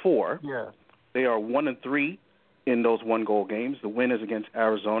were 4. Yeah. They are 1-3 in those one-goal games. The win is against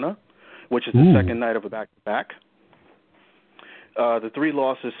Arizona, which is the second night of a back-to-back. The 3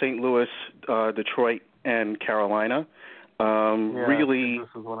 losses: St. Louis, Detroit, and Carolina. Really,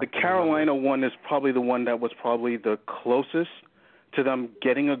 the Carolina one is probably the one that was probably the closest to them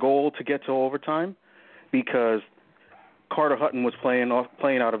getting a goal to get to overtime, because Carter Hutton was playing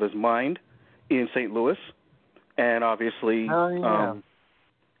out of his mind in St. Louis, and obviously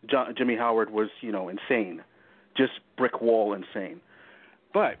Jimmy Howard was, insane, just brick wall insane.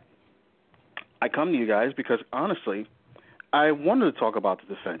 But I come to you guys because honestly, I wanted to talk about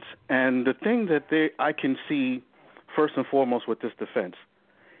the defense, and the thing that I can see first and foremost with this defense,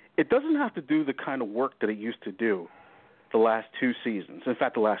 it doesn't have to do the kind of work that it used to do the last 2 seasons. In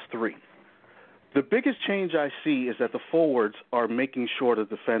fact, the last 3. The biggest change I see is that the forwards are making sure the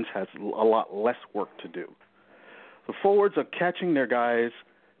defense has a lot less work to do. The forwards are catching their guys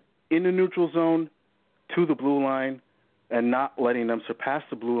in the neutral zone to the blue line and not letting them surpass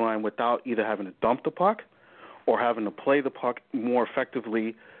the blue line without either having to dump the puck or having to play the puck more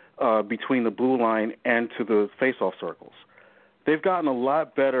effectively between the blue line and to the face-off circles. They've gotten a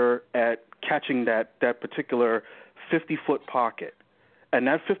lot better at catching that particular 50-foot pocket. And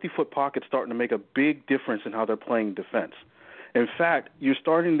that 50-foot pocket's starting to make a big difference in how they're playing defense. In fact, you're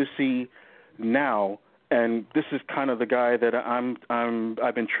starting to see now, and this is kind of the guy that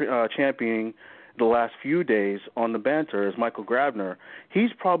I've been championing the last few days on the banter, is Michael Grabner. He's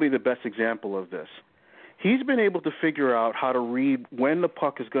probably the best example of this. He's been able to figure out how to read when the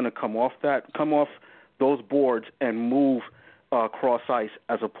puck is going to come off those boards and move cross ice,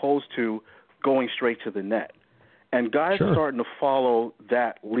 as opposed to going straight to the net. And guys are starting to follow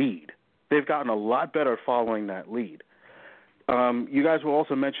that lead. They've gotten a lot better at following that lead. You guys were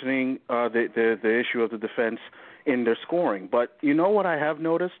also mentioning the issue of the defense in their scoring. But you know what I have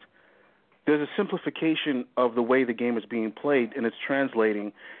noticed? There's a simplification of the way the game is being played, and it's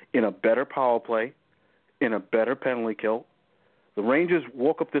translating in a better power play, in a better penalty kill. The Rangers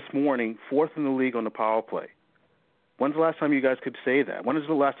woke up this morning 4th in the league on the power play. When's the last time you guys could say that? When is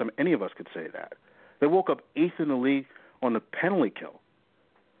the last time any of us could say that? They woke up 8th in the league on the penalty kill,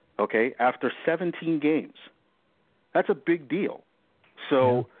 after 17 games. That's a big deal.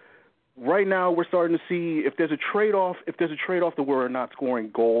 So right now we're starting to see if there's a trade-off that we're not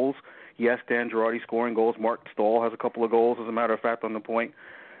scoring goals. Yes, Dan Girardi scoring goals. Mark Stahl has a couple of goals, as a matter of fact, on the point.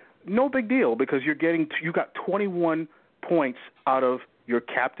 No big deal, because you got 21 points out of your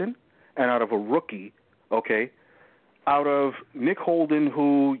captain and out of a rookie, out of Nick Holden,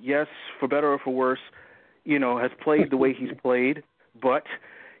 who, yes, for better or for worse, has played the way he's played, but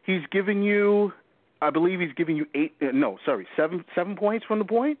he's giving you, I believe he's giving you 7 points from the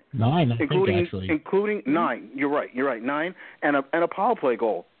point? 9, including 9. You're right, 9, and a power play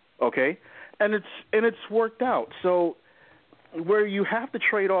goal, and it's worked out. So where you have to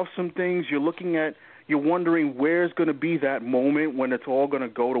trade off some things, you're wondering where's going to be that moment when it's all going to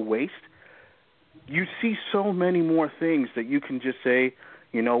go to waste. You see so many more things that you can just say,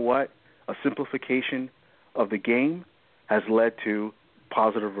 you know what, a simplification of the game has led to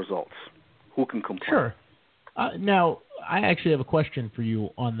positive results. Who can complain? Sure. Now, I actually have a question for you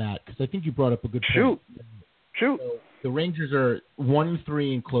on that, because I think you brought up a good point. Shoot. So the Rangers are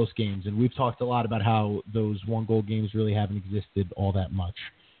 1-3 in close games, and we've talked a lot about how those one-goal games really haven't existed all that much.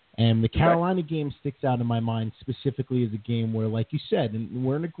 And the Carolina game sticks out in my mind specifically as a game where, like you said, and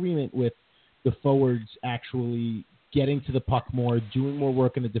we're in agreement with the forwards actually getting to the puck more, doing more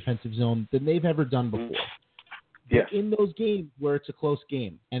work in the defensive zone than they've ever done before. Yes. But in those games where it's a close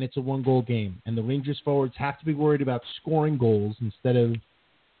game and it's a one-goal game, and the Rangers forwards have to be worried about scoring goals instead of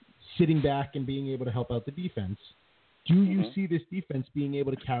sitting back and being able to help out the defense, do you see this defense being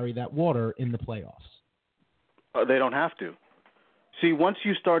able to carry that water in the playoffs? They don't have to. See, once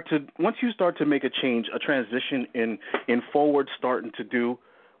you start to make a change, a transition in forwards starting to do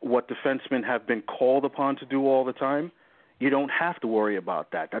what defensemen have been called upon to do all the time, you don't have to worry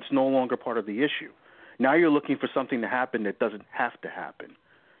about that. That's no longer part of the issue. Now you're looking for something to happen that doesn't have to happen.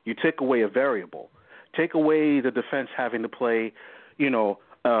 You take away a variable. Take away the defense having to play,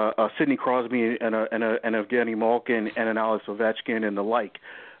 Sidney Crosby and Evgeny Malkin and an Alex Ovechkin and the like,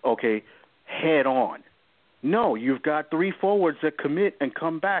 head on. No, you've got 3 forwards that commit and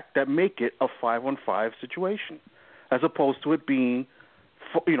come back that make it a 5-on-5 situation, as opposed to it being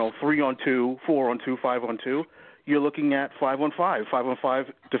 3-on-2, 4-on-2, 5-on-2. you're looking at 5-on-5, 5-on-5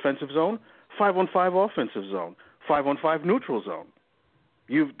 defensive zone, 5-on-5 offensive zone, 5-on-5 neutral zone.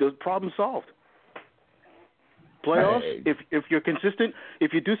 The problem solved. Playoffs, if you're consistent,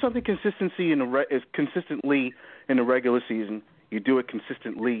 if you do something consistently in the regular season, you do it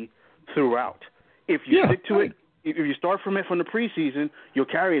consistently throughout. If you stick to it, if you start from the preseason, you'll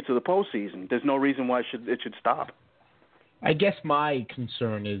carry it to the postseason. There's no reason why it should stop. I guess my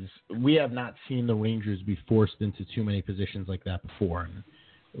concern is we have not seen the Rangers be forced into too many positions like that before.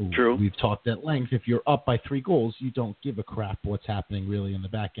 And True. We've talked at length. If you're up by 3 goals, you don't give a crap what's happening really in the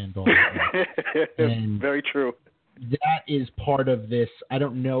back end all the time. Very true. That is part of this. I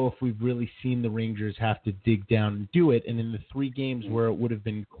don't know if we've really seen the Rangers have to dig down and do it. And in the 3 games where it would have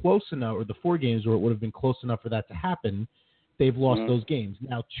been close enough, or the 4 games where it would have been close enough for that to happen, they've lost those games.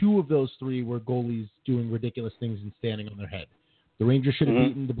 Now, 2 of those 3 were goalies doing ridiculous things and standing on their head. The Rangers should have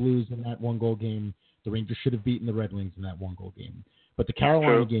beaten the Blues in that 1-goal game. The Rangers should have beaten the Red Wings in that 1-goal game. But the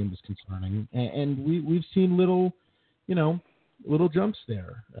Carolina game was concerning, and we've seen little jumps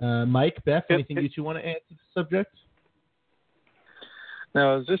there. Mike, Beth, anything you two want to add to the subject?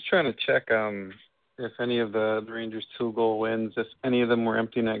 No, I was just trying to check if any of the Rangers 2-goal wins, if any of them were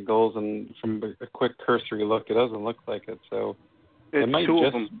empty net goals, and from a quick cursory look, it doesn't look like it. So it's 2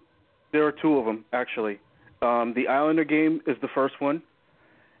 of them. There are 2 of them, actually. The Islander game is the first one,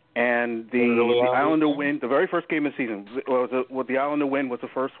 and the Islander win, the very first game of the season, the Islander win was the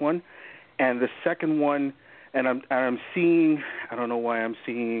first one, and the second one, and I'm seeing, I don't know why I'm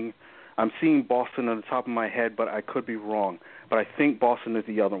seeing Boston on the top of my head, but I could be wrong. But I think Boston is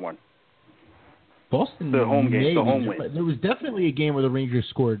the other one. Boston, the home game, the home win. There was definitely a game where the Rangers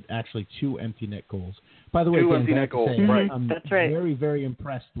scored actually 2 empty net goals. By the way, 2 empty net goals, right? I'm That's right. very, very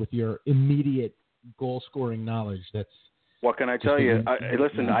impressed with your immediate goal scoring knowledge. What can I tell you?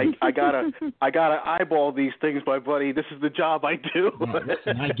 Listen, I gotta eyeball these things, my buddy. This is the job I do.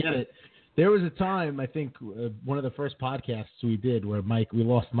 Listen, I get it. There was a time, I think, one of the first podcasts we did where we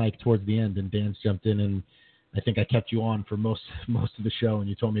lost Mike towards the end, and Dan's jumped in, and I think I kept you on for most of the show, and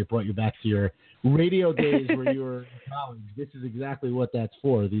you told me it brought you back to your radio days where you were in college. This is exactly what that's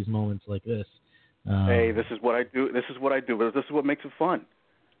for, these moments like this. Hey, this is what I do. This is what I do. But this is what makes it fun.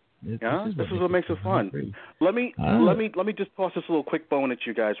 This is what makes it fun. Let me just toss this little quick bone at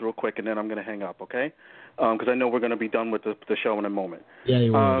you guys real quick, and then I'm going to hang up, okay? Because I know we're going to be done with the show in a moment. Yeah,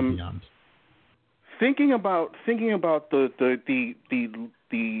 you will be on. Thinking about the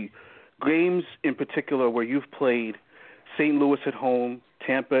games in particular where you've played St. Louis at home,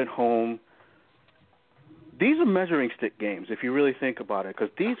 Tampa at home, these are measuring stick games if you really think about it,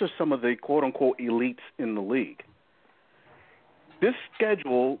 because these are some of the quote-unquote elites in the league. This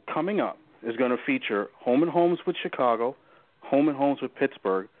schedule coming up is going to feature home and homes with Chicago, home and homes with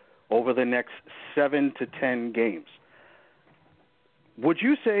Pittsburgh over the next 7 to 10 games. Would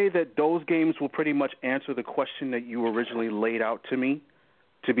you say that those games will pretty much answer the question that you originally laid out to me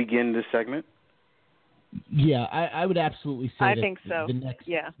to begin this segment? Yeah, I would absolutely say I think so.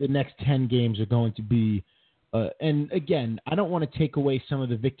 The next 10 games are going to be and again, I don't want to take away some of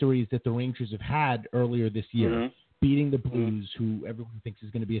the victories that the Rangers have had earlier this year. Beating the Blues, who everyone thinks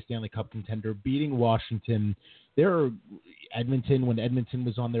is going to be a Stanley Cup contender, beating Washington. Edmonton, when Edmonton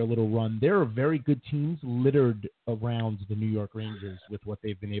was on their little run, there are very good teams littered around the New York Rangers with what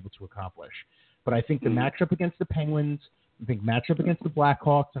they've been able to accomplish. But I think the matchup against the Penguins, I think matchup against the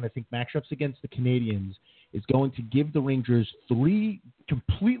Blackhawks, and I think matchups against the Canadiens is going to give the Rangers 3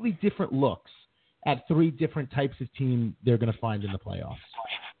 completely different looks at 3 different types of team they're going to find in the playoffs.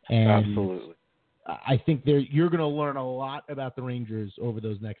 And absolutely. I think you're going to learn a lot about the Rangers over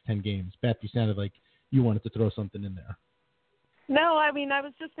those next 10 games. Beth, you sounded like you wanted to throw something in there. No, I mean, I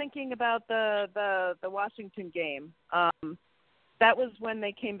was just thinking about the Washington game. That was when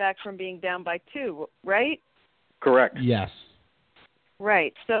they came back from being down by 2, right? Correct. Yes.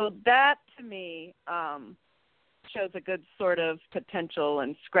 Right. So that, to me, shows a good sort of potential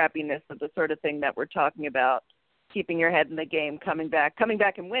and scrappiness of the sort of thing that we're talking about, keeping your head in the game, coming back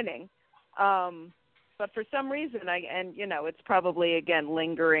and winning. But for some reason, it's probably, again,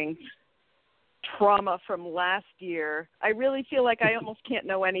 lingering trauma from last year. I really feel like I almost can't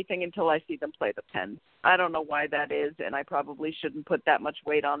know anything until I see them play the Pens. I don't know why that is, and I probably shouldn't put that much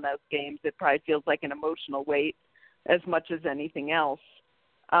weight on those games. It probably feels like an emotional weight as much as anything else.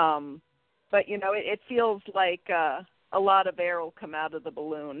 But, it feels like a lot of air will come out of the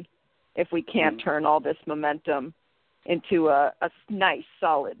balloon if we can't turn all this momentum into a nice,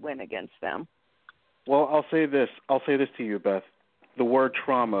 solid win against them. Well, I'll say this to you, Beth. The word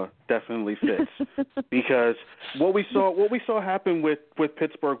trauma definitely fits because what we saw happen with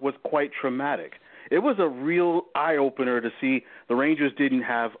Pittsburgh was quite traumatic. It was a real eye-opener to see the Rangers didn't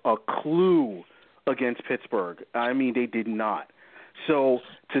have a clue against Pittsburgh. I mean, they did not. So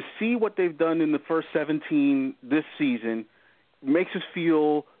to see what they've done in the first 17 this season makes us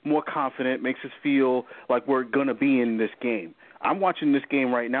feel more confident, makes us feel like we're going to be in this game. I'm watching this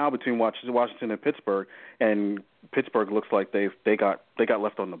game right now between Washington and Pittsburgh looks like they got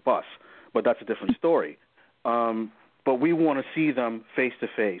left on the bus, but that's a different story. But we want to see them face to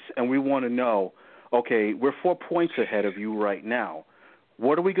face, and we want to know, okay, we're 4 points ahead of you right now.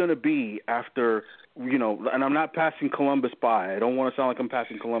 What are we going to be after, and I'm not passing Columbus by. I don't want to sound like I'm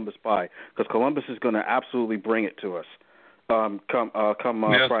passing Columbus by, because Columbus is going to absolutely bring it to us come Friday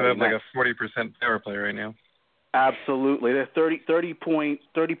night. They have like a 40% power play right now. Absolutely. They're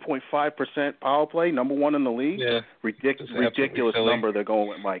 30.5% power play, number one in the league. Yeah. Ridiculous number they're going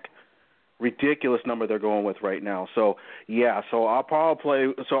with, Mike. Ridiculous number they're going with right now. So our power play,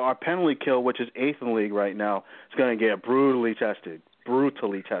 our penalty kill, which is 8th in the league right now, is going to get brutally tested.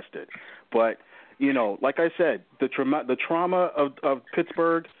 But, like I said, the trauma of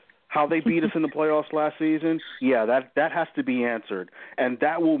Pittsburgh, how they beat us in the playoffs last season, that has to be answered. And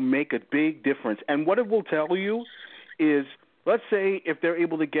that will make a big difference. And what it will tell you is, let's say if they're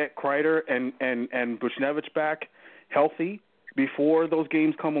able to get Kreider and Buchnevich back healthy before those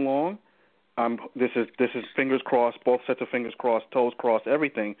games come along, this is fingers crossed, both sets of fingers crossed, toes crossed,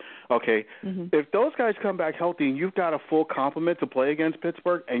 everything. Okay, If those guys come back healthy and you've got a full complement to play against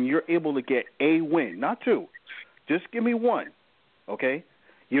Pittsburgh and you're able to get a win, not two, just give me one, okay?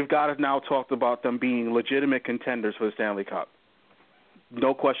 You've got to now talk about them being legitimate contenders for the Stanley Cup.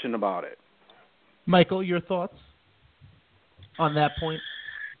 No question about it. Michael, your thoughts on that point?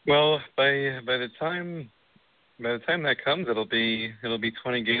 Well, by the time that comes, it'll be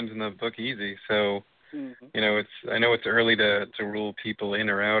 20 games in the book easy. So, I know it's early to rule people in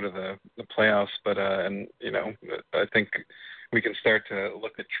or out of the playoffs, but I think we can start to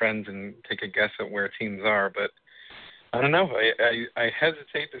look at trends and take a guess at where teams are. But I don't know. I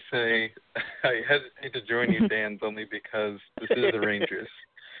hesitate to say I hesitate to join you, Dan, only because this is the Rangers.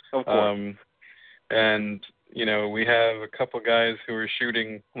 Of course. And we have a couple guys who are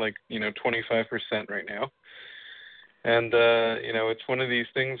shooting 25% right now. And, it's one of these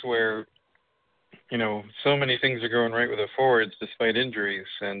things where, so many things are going right with the forwards despite injuries.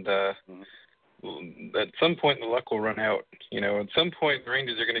 And at some point, the luck will run out. At some point, the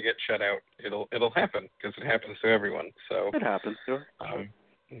Rangers are going to get shut out. It'll happen because it happens to everyone. So it happens, sure.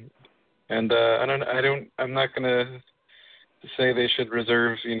 I'm not going to say they should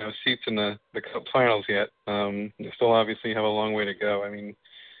reserve, seats in the Cup Finals yet. They still obviously have a long way to go. I mean,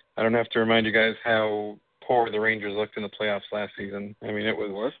 I don't have to remind you guys how poor the Rangers looked in the playoffs last season. I mean, it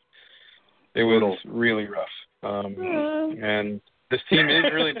was really rough. And this team is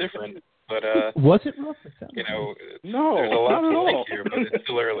really different. But was it rough? No, there's a lot not at to all. like here, but it's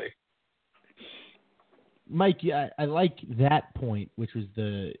still early. Mike, I like that point, which was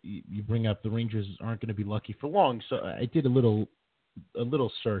you bring up the Rangers aren't going to be lucky for long. So I did a little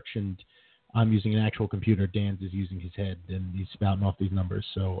search, and I'm using an actual computer. Dan's is using his head, and he's spouting off these numbers.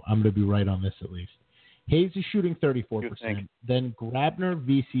 So I'm going to be right on this at least. Hayes is shooting 34%. Then Grabner,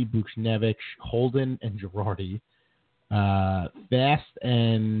 VC, Buchnevich, Holden, and Girardi. Fast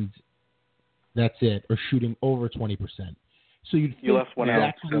and that's it, are shooting over 20%. So you left one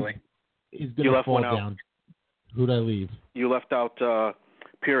out. Silly. Is going to fall down. Who'd I leave? You left out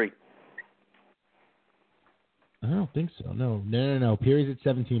Peary. I don't think so. No. Peary's at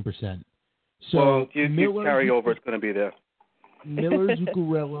 17%. So well, you Miller, carry over. It's going to be there. Miller,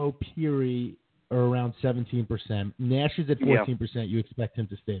 Zuccarello, Peary are around 17%. Nash is at 14%. Yeah. You expect him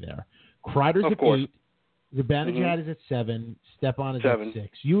to stay there. Kreider's at 8%. Zibanejad is at 7%. Stepan is at 6%.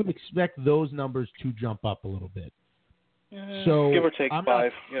 You would expect those numbers to jump up a little bit. So give or take I'm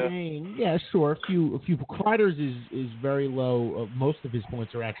 5. Not saying, sure. A few. Kreider's is very low. Most of his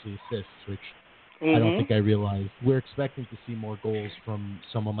points are actually assists, which I don't think I realized. We're expecting to see more goals from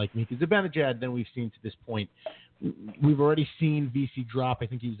someone like Mika Zibanejad than we've seen to this point. We've already seen VC drop. I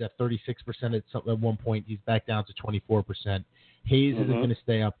think he was at 36% at one point. He's back down to 24%. Hayes isn't going to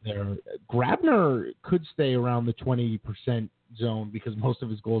stay up there. Grabner could stay around the 20% zone because most of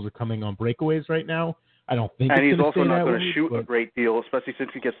his goals are coming on breakaways right now. I don't think and he's also not going to shoot a great deal, especially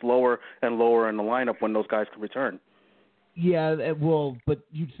since he gets lower and lower in the lineup when those guys can return. Yeah, well, but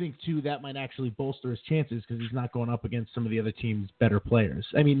you'd think, too, that might actually bolster his chances because he's not going up against some of the other team's better players.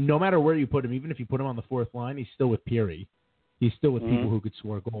 I mean, no matter where you put him, even if you put him on the fourth line, he's still with Peary. He's still with people who could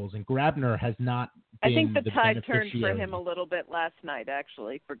score goals. And Grabner has not been I think the tide turned beneficiary. for him a little bit last night,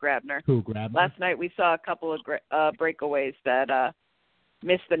 actually, for Grabner. Who, Grabner? Last night we saw a couple of breakaways that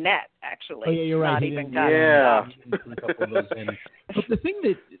missed the net, actually. Oh, yeah, you're right. Not He even didn't- got Yeah. a couple of those in. But the thing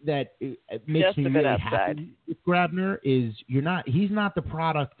that makes Just me a bit really outside. happy with Grabner is he's not the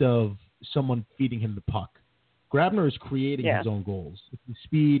product of someone feeding him the puck. Grabner is creating his own goals. It's his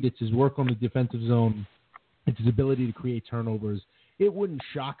speed. It's his work on the defensive zone. It's his ability to create turnovers. It wouldn't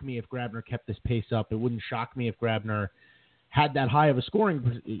shock me if Grabner kept this pace up. It wouldn't shock me if Grabner had that high of a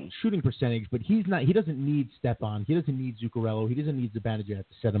shooting percentage, but he doesn't need Stepan. He doesn't need Zuccarello. He doesn't need Zibanejad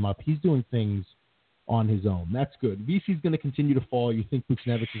to set him up. He's doing things on his own. That's good. VC's going to continue to fall. You think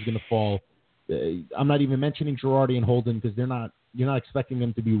Buchnevich is going to fall. I'm not even mentioning Girardi and Holden because you're not expecting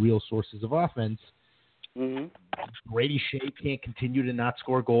them to be real sources of offense. Mm-hmm. Brady Shea can't continue to not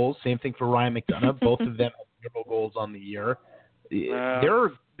score goals. Same thing for Ryan McDonough. Both of them have 0 goals on the year.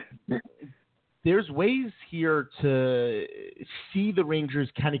 There's ways here to see the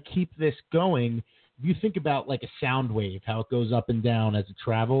Rangers kind of keep this going. If you think about like a sound wave, how it goes up and down as it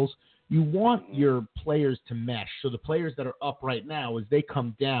travels, you want your players to mesh. So the players that are up right now, as they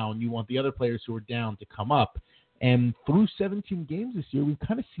come down, you want the other players who are down to come up. And through 17 games this year, we've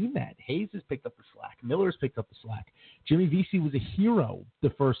kind of seen that. Hayes has picked up the slack. Miller's picked up the slack. Jimmy Vesey was a hero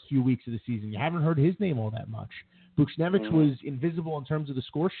the first few weeks of the season. You haven't heard his name all that much. Buchnevich was invisible in terms of the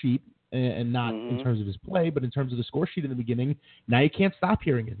score sheet and not in terms of his play, but in terms of the score sheet in the beginning. Now you can't stop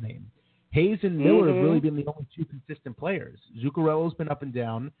hearing his name. Hayes and Miller have really been the only two consistent players. Zuccarello's been up and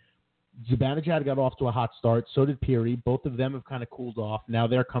down. Zibanejad got off to a hot start. So did Peary. Both of them have kind of cooled off. Now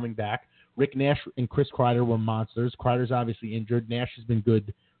they're coming back. Rick Nash and Chris Kreider were monsters. Kreider's obviously injured. Nash has been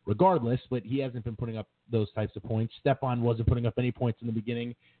good regardless, but he hasn't been putting up those types of points. Stepan wasn't putting up any points in the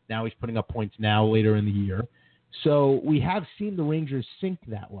beginning. Now he's putting up points now later in the year. So we have seen the Rangers sink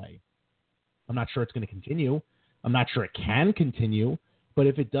that way. I'm not sure it's going to continue. I'm not sure it can continue. But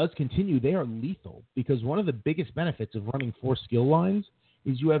if it does continue, they are lethal because one of the biggest benefits of running 4 skill lines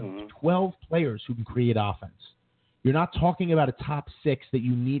is you have 12 players who can create offense. You're not talking about a top 6 that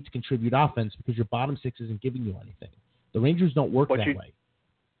you need to contribute offense because your bottom 6 isn't giving you anything. The Rangers don't work that way.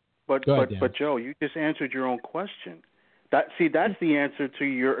 But Joe, you just answered your own question. That's the answer to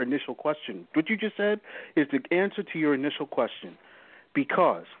your initial question. What you just said is the answer to your initial question,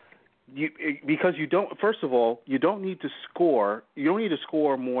 because you don't. First of all, you don't need to score. You don't need to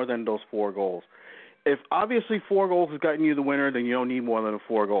score more than those 4 goals. If obviously 4 goals has gotten you the winner, then you don't need more than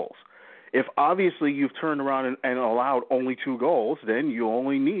 4 goals. If obviously you've turned around and allowed only 2 goals, then you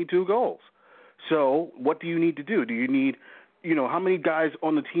only need 2 goals. So what do you need to do? Do you need, how many guys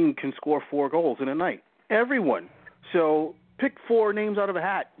on the team can score 4 goals in a night? Everyone. So pick 4 names out of a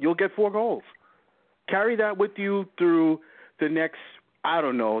hat. You'll get 4 goals. Carry that with you through the next,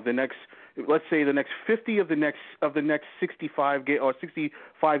 let's say the next 50 of the next 65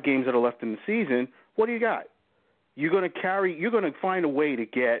 games that are left in the season. What do you got? You're going to find a way to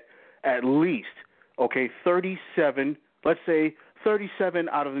get at least, 37, let's say 37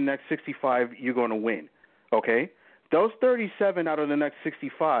 out of the next 65 you're going to win, okay? Those 37 out of the next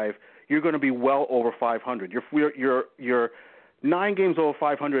 65, you're going to be well over 500. You're 9 games over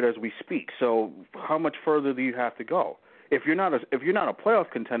 500 as we speak. So how much further do you have to go? If you're not a playoff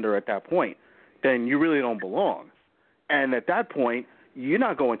contender at that point, then you really don't belong. And at that point, you're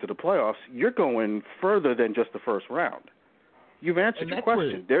not going to the playoffs. You're going further than just the first round. You've answered your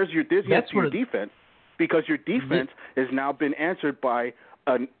question. There's your defense, because your defense has now been answered by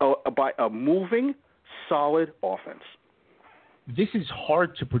a moving, solid offense. This is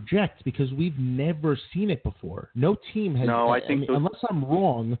hard to project because we've never seen it before. No team has. Unless I'm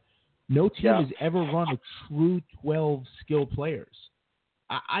wrong, no team has ever run a true 12 skill players.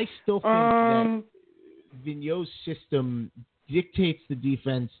 I still think that Vigneault's system dictates the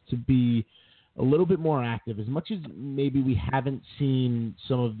defense to be a little bit more active. As much as maybe we haven't seen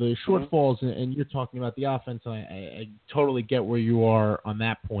some of the shortfalls, and you're talking about the offense, I totally get where you are on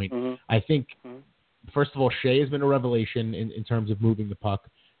that point. I think, first of all, Shea has been a revelation in terms of moving the puck.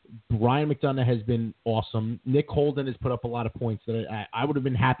 Ryan McDonough has been awesome. Nick Holden has put up a lot of points. That I would have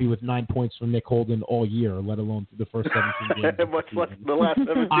been happy with 9 points from Nick Holden all year, let alone through the first 17 games. Much less the last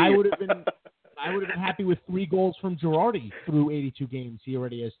 17. I would have been happy with 3 goals from Girardi through 82 games. He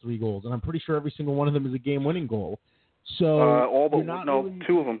already has 3 goals, and I'm pretty sure every single one of them is a game-winning goal. So all but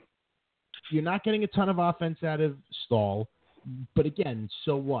 2 of them. You're not getting a ton of offense out of Stahl, but again,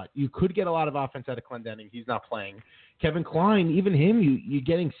 so what? You could get a lot of offense out of Clendening. He's not playing. Kevin Klein, even him, you're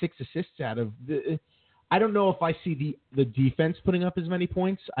getting 6 assists out of. I don't know if I see the defense putting up as many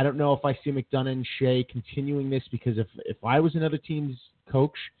points. I don't know if I see McDonough and Shea continuing this, because if I was another team's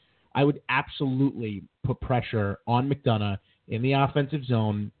coach, I would absolutely put pressure on McDonough in the offensive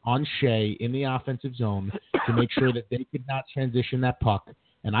zone, on Shea in the offensive zone, to make sure that they could not transition that puck.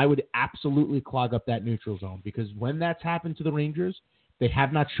 And I would absolutely clog up that neutral zone, because when that's happened to the Rangers, they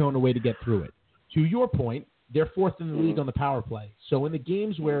have not shown a way to get through it. To your point, they're fourth in the league on the power play. So in the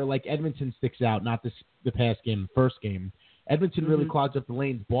games where, like, Edmonton sticks out, not the past game, the first game, Edmonton really clogs up the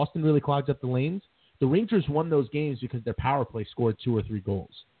lanes. Boston really clogs up the lanes. The Rangers won those games because their power play scored 2 or 3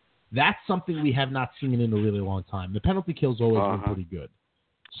 goals. That's something we have not seen in a really long time. The penalty kill's always been pretty good.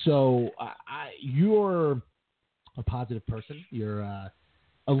 So you're a positive person. You're a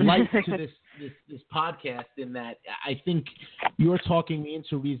light to this podcast, in that I think you're talking me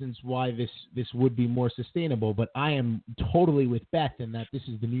into reasons why this would be more sustainable. But I am totally with Beth in that this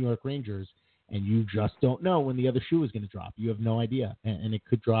is the New York Rangers, and you just don't know when the other shoe is going to drop. You have no idea, and it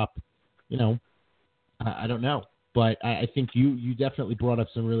could drop, I don't know. But I think you definitely brought up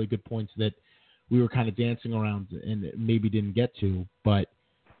some really good points that we were kind of dancing around and maybe didn't get to. But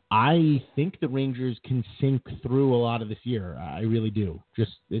I think the Rangers can sink through a lot of this year. I really do.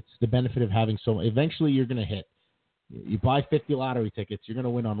 Just, it's the benefit of having eventually you're going to hit. You buy 50 lottery tickets, you're going to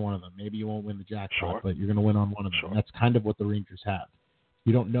win on one of them. Maybe you won't win the jackpot, but you're going to win on one of them. Sure. That's kind of what the Rangers have.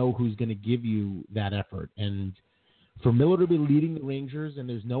 You don't know who's going to give you that effort. And for Miller to be leading the Rangers, and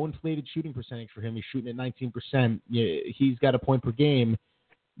there's no inflated shooting percentage for him, he's shooting at 19%. He's got a point per game.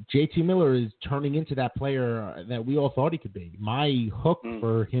 JT Miller is turning into that player that we all thought he could be. My hook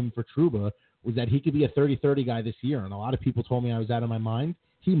for him for Trouba was that he could be a 30-30 guy this year, and a lot of people told me I was out of my mind.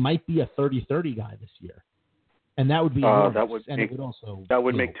 He might be a 30-30 guy this year, and that would be that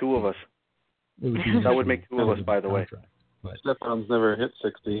would make 2 of us. That would make 2 of us, by the way. But Stefan's never hit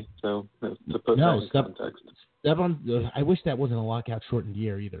 60, so to put that in context. Stepan, I wish that wasn't a lockout shortened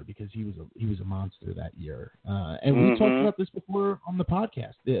year either, because he was a monster that year. And we talked about this before on the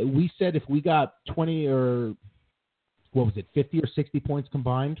podcast. We said if we got 20 or 50 or 60 points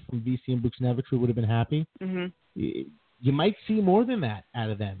combined from VC and Buchnevich, we would have been happy. Mm-hmm. You might see more than that out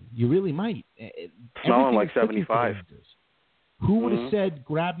of them. You really might. Smelling like 75. Who would have said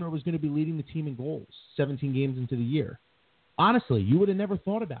Grabner was going to be leading the team in goals 17 games into the year? Honestly, you would have never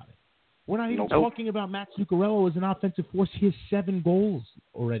thought about it. We're not even talking about Matt Zuccarello as an offensive force. He has 7 goals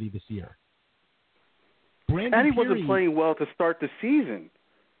already this year. And he wasn't playing well to start the season.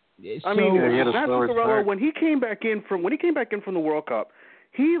 Matt Zuccarello, when he came back in from the World Cup,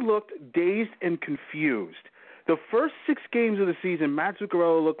 he looked dazed and confused. The first 6 games of the season, Matt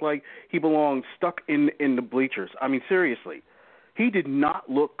Zuccarello looked like he belonged stuck in the bleachers. I mean, seriously. He did not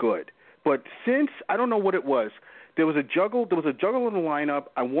look good. But since, I don't know what it was, there was a juggle in the lineup.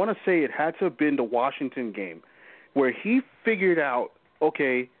 I want to say it had to have been the Washington game, where he figured out,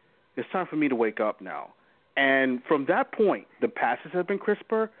 okay, it's time for me to wake up now. And from that point, the passes have been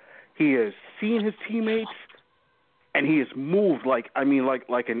crisper. He has seen his teammates, and he has moved like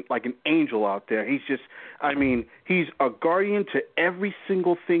an angel out there. He's just, he's a guardian to every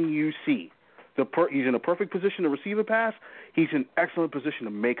single thing you see. He's in a perfect position to receive a pass. He's in excellent position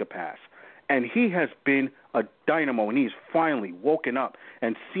to make a pass. And he has been a dynamo, and he's finally woken up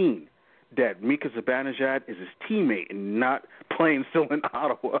and seen that Mika Zibanejad is his teammate and not playing still in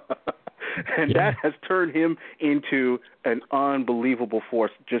Ottawa. And that has turned him into an unbelievable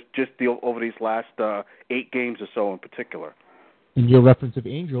force just over these last 8 games or so in particular. And your reference of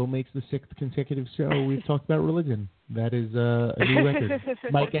Angel makes the 6th consecutive show we've talked about religion. That is a new record.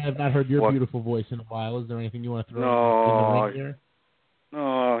 Mike, I have not heard your beautiful voice in a while. Is there anything you want to throw in the ring here?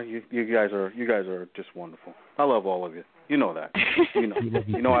 No, you guys are just wonderful. I love all of you. You know that. You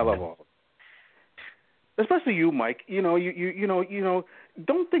know I love all of you. Especially you, Mike. You know.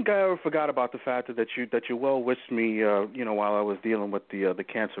 Don't think I ever forgot about the fact that you well wished me. While I was dealing with the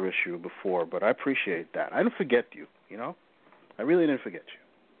cancer issue before. But I appreciate that. I didn't forget you. I really didn't forget you.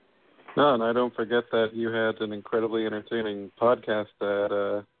 No, and I don't forget that you had an incredibly entertaining podcast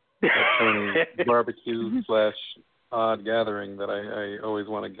at Tony's barbecue / odd gathering that I always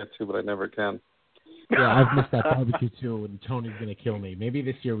want to get to, but I never can. Yeah, I've missed that barbecue too, and Tony's going to kill me. Maybe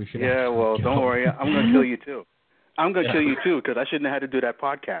this year we should. Yeah, well, don't worry. I'm going to kill you too. I'm going to kill you too, because I shouldn't have had to do that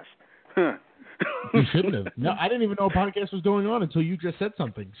podcast. You shouldn't have. No, I didn't even know a podcast was going on until you just said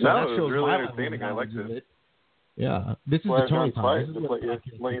something. So no, that it was really entertaining. I liked it. Yeah, this is the Tony time.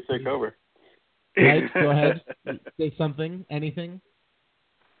 Just let you take over. Right, go ahead. Say something. Anything.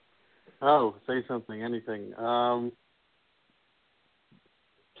 Oh, say something. Anything.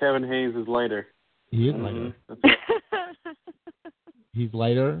 Kevin Hayes is lighter. He is lighter. He's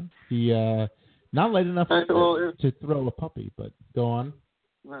lighter. He not light enough to throw a puppy, but go on.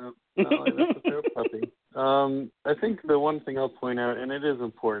 No, not light enough to throw a puppy. I think the one thing I'll point out, and it is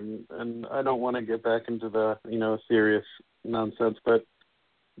important, and I don't want to get back into the serious nonsense, but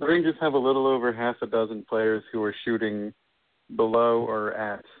the Rangers have a little over half a dozen players who are shooting below or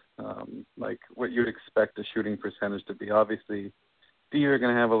at like what you'd expect a shooting percentage to be. Obviously, you're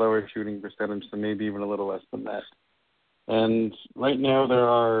going to have a lower shooting percentage, so maybe even a little less than that. And right now there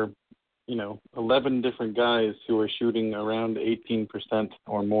are, 11 different guys who are shooting around 18%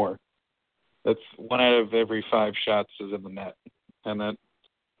 or more. That's 1 out of every 5 shots is in the net. And that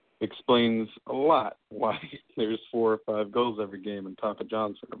explains a lot why there's 4 or 5 goals every game and Papa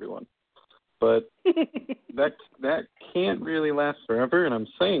John's for everyone. But that can't really last forever, and I'm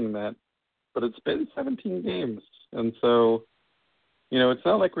saying that, but it's been 17 games. And so, it's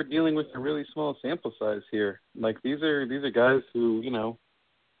not like we're dealing with a really small sample size here. Like these are guys who,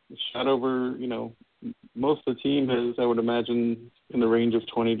 shot over, most of the team has, I would imagine, in the range of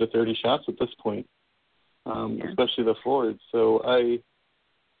 20 to 30 shots at this point, especially the forwards. So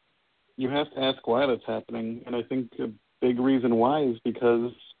you have to ask why that's happening, and I think a big reason why is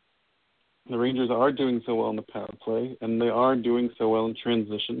because the Rangers are doing so well in the power play, and they are doing so well in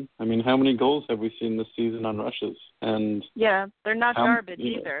transition. I mean, how many goals have we seen this season on rushes? And yeah, they're not garbage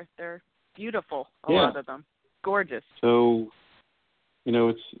either. They're beautiful, a lot of them. Gorgeous. So,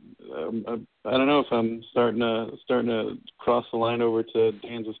 it's I don't know if I'm starting to cross the line over to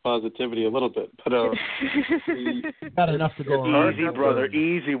Dan's positivity a little bit, but got enough to go around. Easy, brother,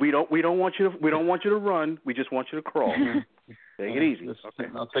 easy. We don't want you to run. We just want you to crawl. Take it easy. Okay.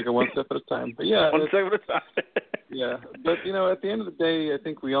 I'll take it one step at a time. But yeah, one step at a time. Yeah, but at the end of the day, I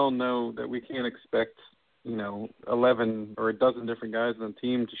think we all know that we can't expect 11 or a dozen different guys on the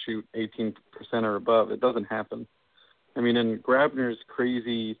team to shoot 18% or above. It doesn't happen. I mean, in Grabner's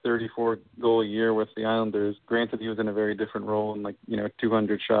crazy 34 goal a year with the Islanders, granted he was in a very different role and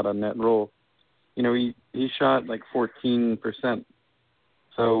 200 shot on net role. He shot 14%.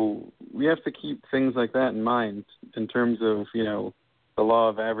 So we have to keep things like that in mind in terms of, the law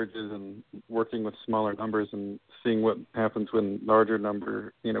of averages and working with smaller numbers and seeing what happens when larger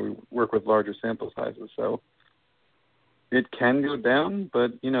number, we work with larger sample sizes. So it can go down,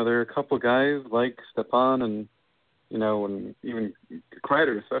 but, there are a couple guys like Stepan and, and even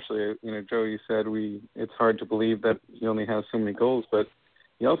Kreider especially, Joe, you said it's hard to believe that he only has so many goals, but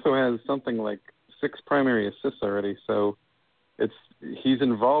he also has something like 6 primary assists already. So he's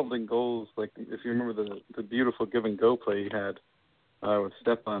involved in goals. Like if you remember the beautiful give and go play he had with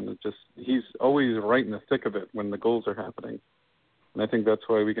Stepan, he's always right in the thick of it when the goals are happening. And I think that's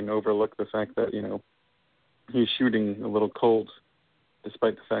why we can overlook the fact that, he's shooting a little cold,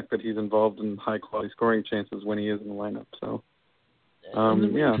 despite the fact that he's involved in high-quality scoring chances when he is in the lineup. So,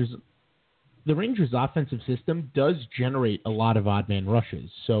 the Rangers' offensive system does generate a lot of odd-man rushes.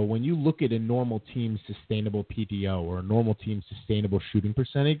 So when you look at a normal team's sustainable PDO or a normal team's sustainable shooting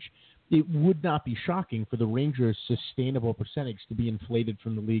percentage, it would not be shocking for the Rangers' sustainable percentage to be inflated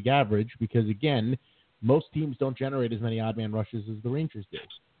from the league average because, again, most teams don't generate as many odd-man rushes as the Rangers do.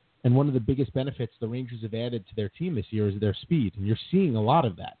 And one of the biggest benefits the Rangers have added to their team this year is their speed, and you're seeing a lot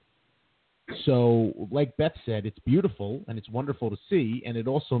of that. So, like Beth said, it's beautiful and it's wonderful to see, and it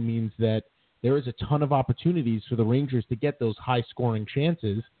also means that there is a ton of opportunities for the Rangers to get those high-scoring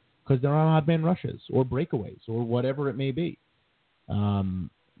chances because they're on odd-man rushes or breakaways or whatever it may be.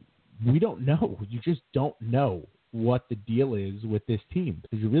 We don't know. You just don't know what the deal is with this team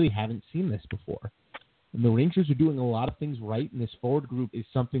because you really haven't seen this before. And the Rangers are doing a lot of things right, and this forward group is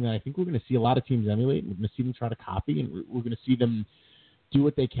something that I think we're going to see a lot of teams emulate. We're going to see them try to copy, and we're going to see them do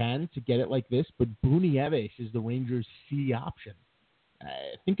what they can to get it like this. But Bunievic is the Rangers' C option.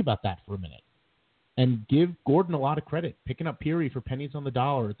 Think about that for a minute. And give Gordon a lot of credit, picking up Peary for pennies on the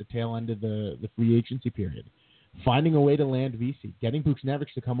dollar at the tail end of the free agency period, finding a way to land VC, getting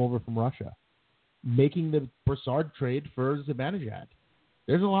Buchnevich to come over from Russia, making the Brassard trade for Zibanejad.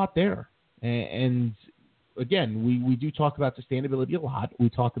 There's a lot there. And again, we do talk about sustainability a lot. We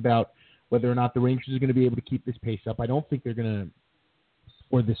talk about whether or not the Rangers are going to be able to keep this pace up. I don't think they're going to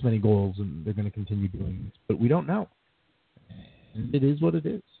score this many goals and they're going to continue doing this, but we don't know. And it is what it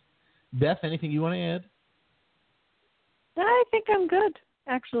is. Beth, anything you want to add? I think I'm good,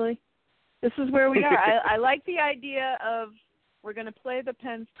 actually. This is where we are. I like the idea of we're going to play the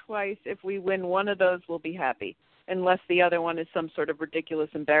Pens twice. If we win one of those, we'll be happy. Unless the other one is some sort of ridiculous,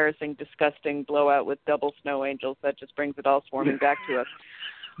 embarrassing, disgusting blowout with double snow angels that just brings it all swarming back to us.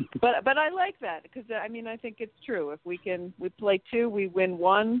 But I like that because, I think it's true. If we play 2, we win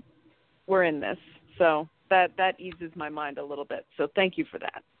 1, we're in this. So that eases my mind a little bit. So thank you for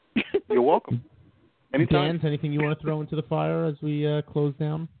that. You're welcome. Anytime. Dan, anything you want to throw into the fire as we close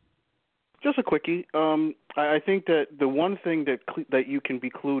down? Just a quickie. I think that the one thing that you can be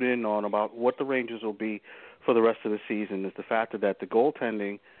clued in on about what the Rangers will be for the rest of the season is the fact that the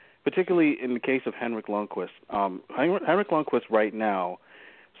goaltending, particularly in the case of Henrik Lundqvist, Henrik Lundqvist right now,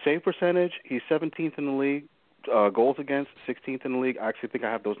 save percentage, he's 17th in the league. Goals against, 16th in the league. I actually think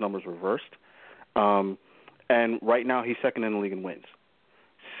I have those numbers reversed. And right now he's second in the league in wins.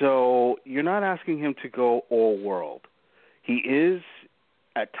 So you're not asking him to go all world. He is,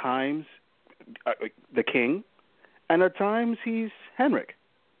 at times, the king, and at times he's Henrik,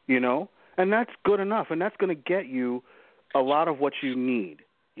 and that's good enough, and that's going to get you a lot of what you need.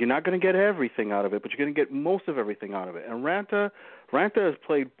 You're not going to get everything out of it, but you're going to get most of everything out of it. And Ranta has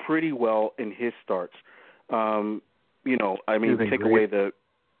played pretty well in his starts.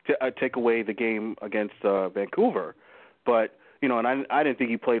 Take away the game against Vancouver, but and I didn't think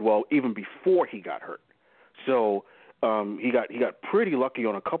he played well even before he got hurt. So he got pretty lucky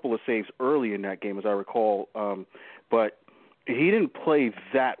on a couple of saves early in that game, as I recall. But he didn't play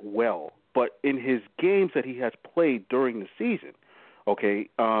that well. But in his games that he has played during the season,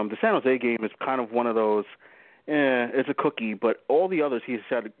 the San Jose game is kind of one of those. It's a cookie, but all the others he's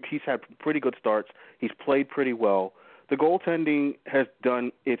had pretty good starts. He's played pretty well. The goaltending has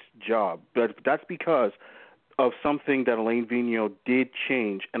done its job, but that's because of something that Alain Vigneault did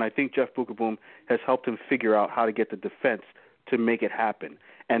change, and I think Jeff Beukeboom has helped him figure out how to get the defense to make it happen,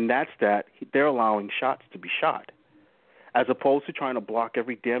 and that's that they're allowing shots to be shot, as opposed to trying to block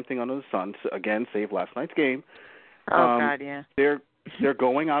every damn thing under the sun. So again, save last night's game. God, yeah. They're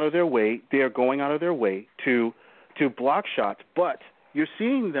going out of their way. They are going out of their way to block shots, but you're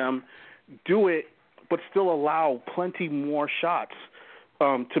seeing them do it, but still allow plenty more shots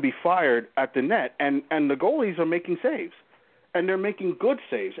to be fired at the net, and the goalies are making saves, and they're making good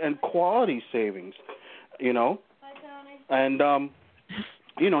saves and quality savings, and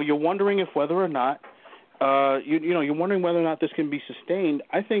you're wondering if whether or not you're wondering whether or not this can be sustained.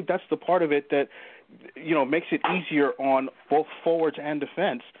 I think that's the part of it that makes it easier on both forwards and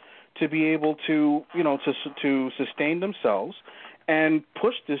defense to be able to to sustain themselves and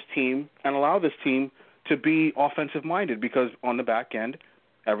push this team and allow this team to be offensive minded, because on the back end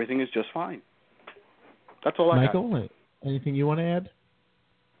everything is just fine. That's all I got. Michael, anything you want to add?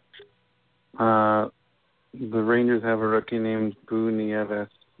 The Rangers have a rookie named Boo Nieves,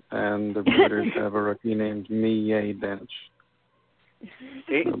 and the Brewers have a rookie named Mie Dench.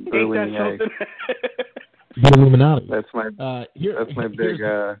 Ain't that something? The Illuminati. That's my big.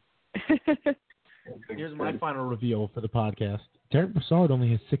 Here's my final reveal for the podcast. Derek Brassard only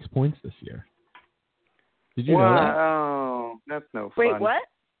has 6 points this year. Did you know that? Oh, that's no fun. Wait, what?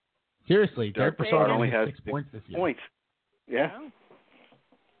 Seriously, Derek Brassard only has 6 points this year. Points. Yeah. Oh.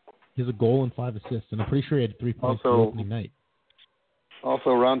 He has a goal and 5 assists, and I'm pretty sure he had 3 points Also- the opening night.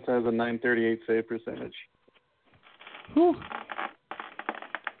 Also, Ranta has a .938 save percentage. Whew.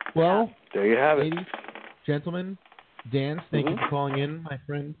 Well, There you have it. ladies, gentlemen, Dan, thank you for calling in, my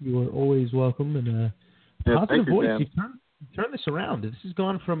friend. You are always welcome, and positive thank you, voice. Dan. You've turned this around. This has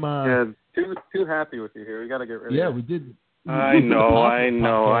gone from Too happy with you here. We got to get rid of yeah, it. we did. I know.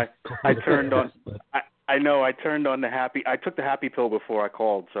 I turned on. But I know. I turned on the happy. I took the happy pill before I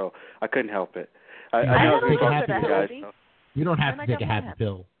called, so I couldn't help it. I You know I don't was going to have talk to to you guys. happy. you don't have Then to I take a got my happy happy.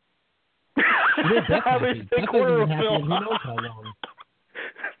 pill. You did Beth's I was happy. a Beth hasn't quarter been of happy pill. in who knows how long.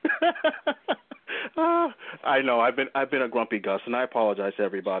 I know. I've been a grumpy Gus, and I apologize to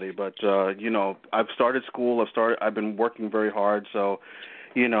everybody. But I've started school. I've been working very hard. So,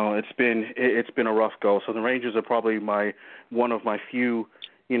 it's been a rough go. So the Rangers are probably one of my few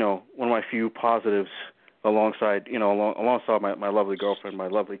positives alongside my lovely girlfriend, my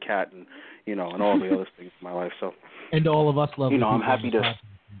lovely cat, and and all the other things in my life. So. And all of us love I'm happy to.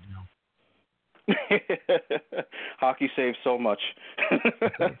 Hockey saves so much.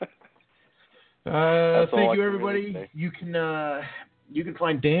 Thank you, everybody. You can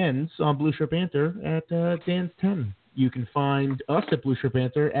find Dan's on Blue Shirt Banter at Dan's 10. You can find us at Blue Shirt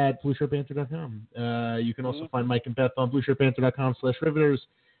Banter at BlueShirtBanter.com. You can also find Mike and Beth on BlueShirtBanter.com/Riveters.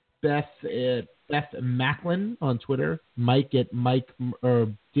 Beth Macklin on Twitter. Mike at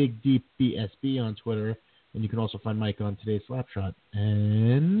Dig Deep BSB on Twitter. And you can also find Mike on Today's Slapshot.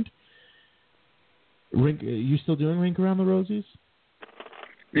 And you still doing Rink Around the Rosies?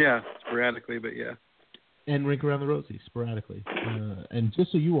 Yeah, sporadically, but yeah. And Rink Around the Rosies, sporadically. And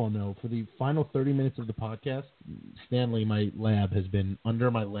just so you all know, for the final 30 minutes of the podcast, Stanley, my lab, has been under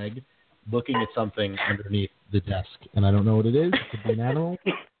my leg looking at something underneath the desk. And I don't know what it is. It could be an animal.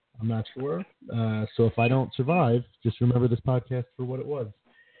 I'm not sure. So if I don't survive, just remember this podcast for what it was.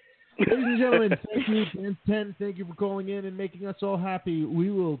 Ladies and gentlemen, thank you, Dan 10. Thank you for calling in and making us all happy.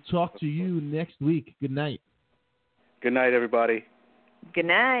 We will talk to you next week. Good night. Good night, everybody. Good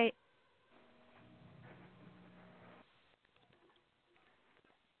night.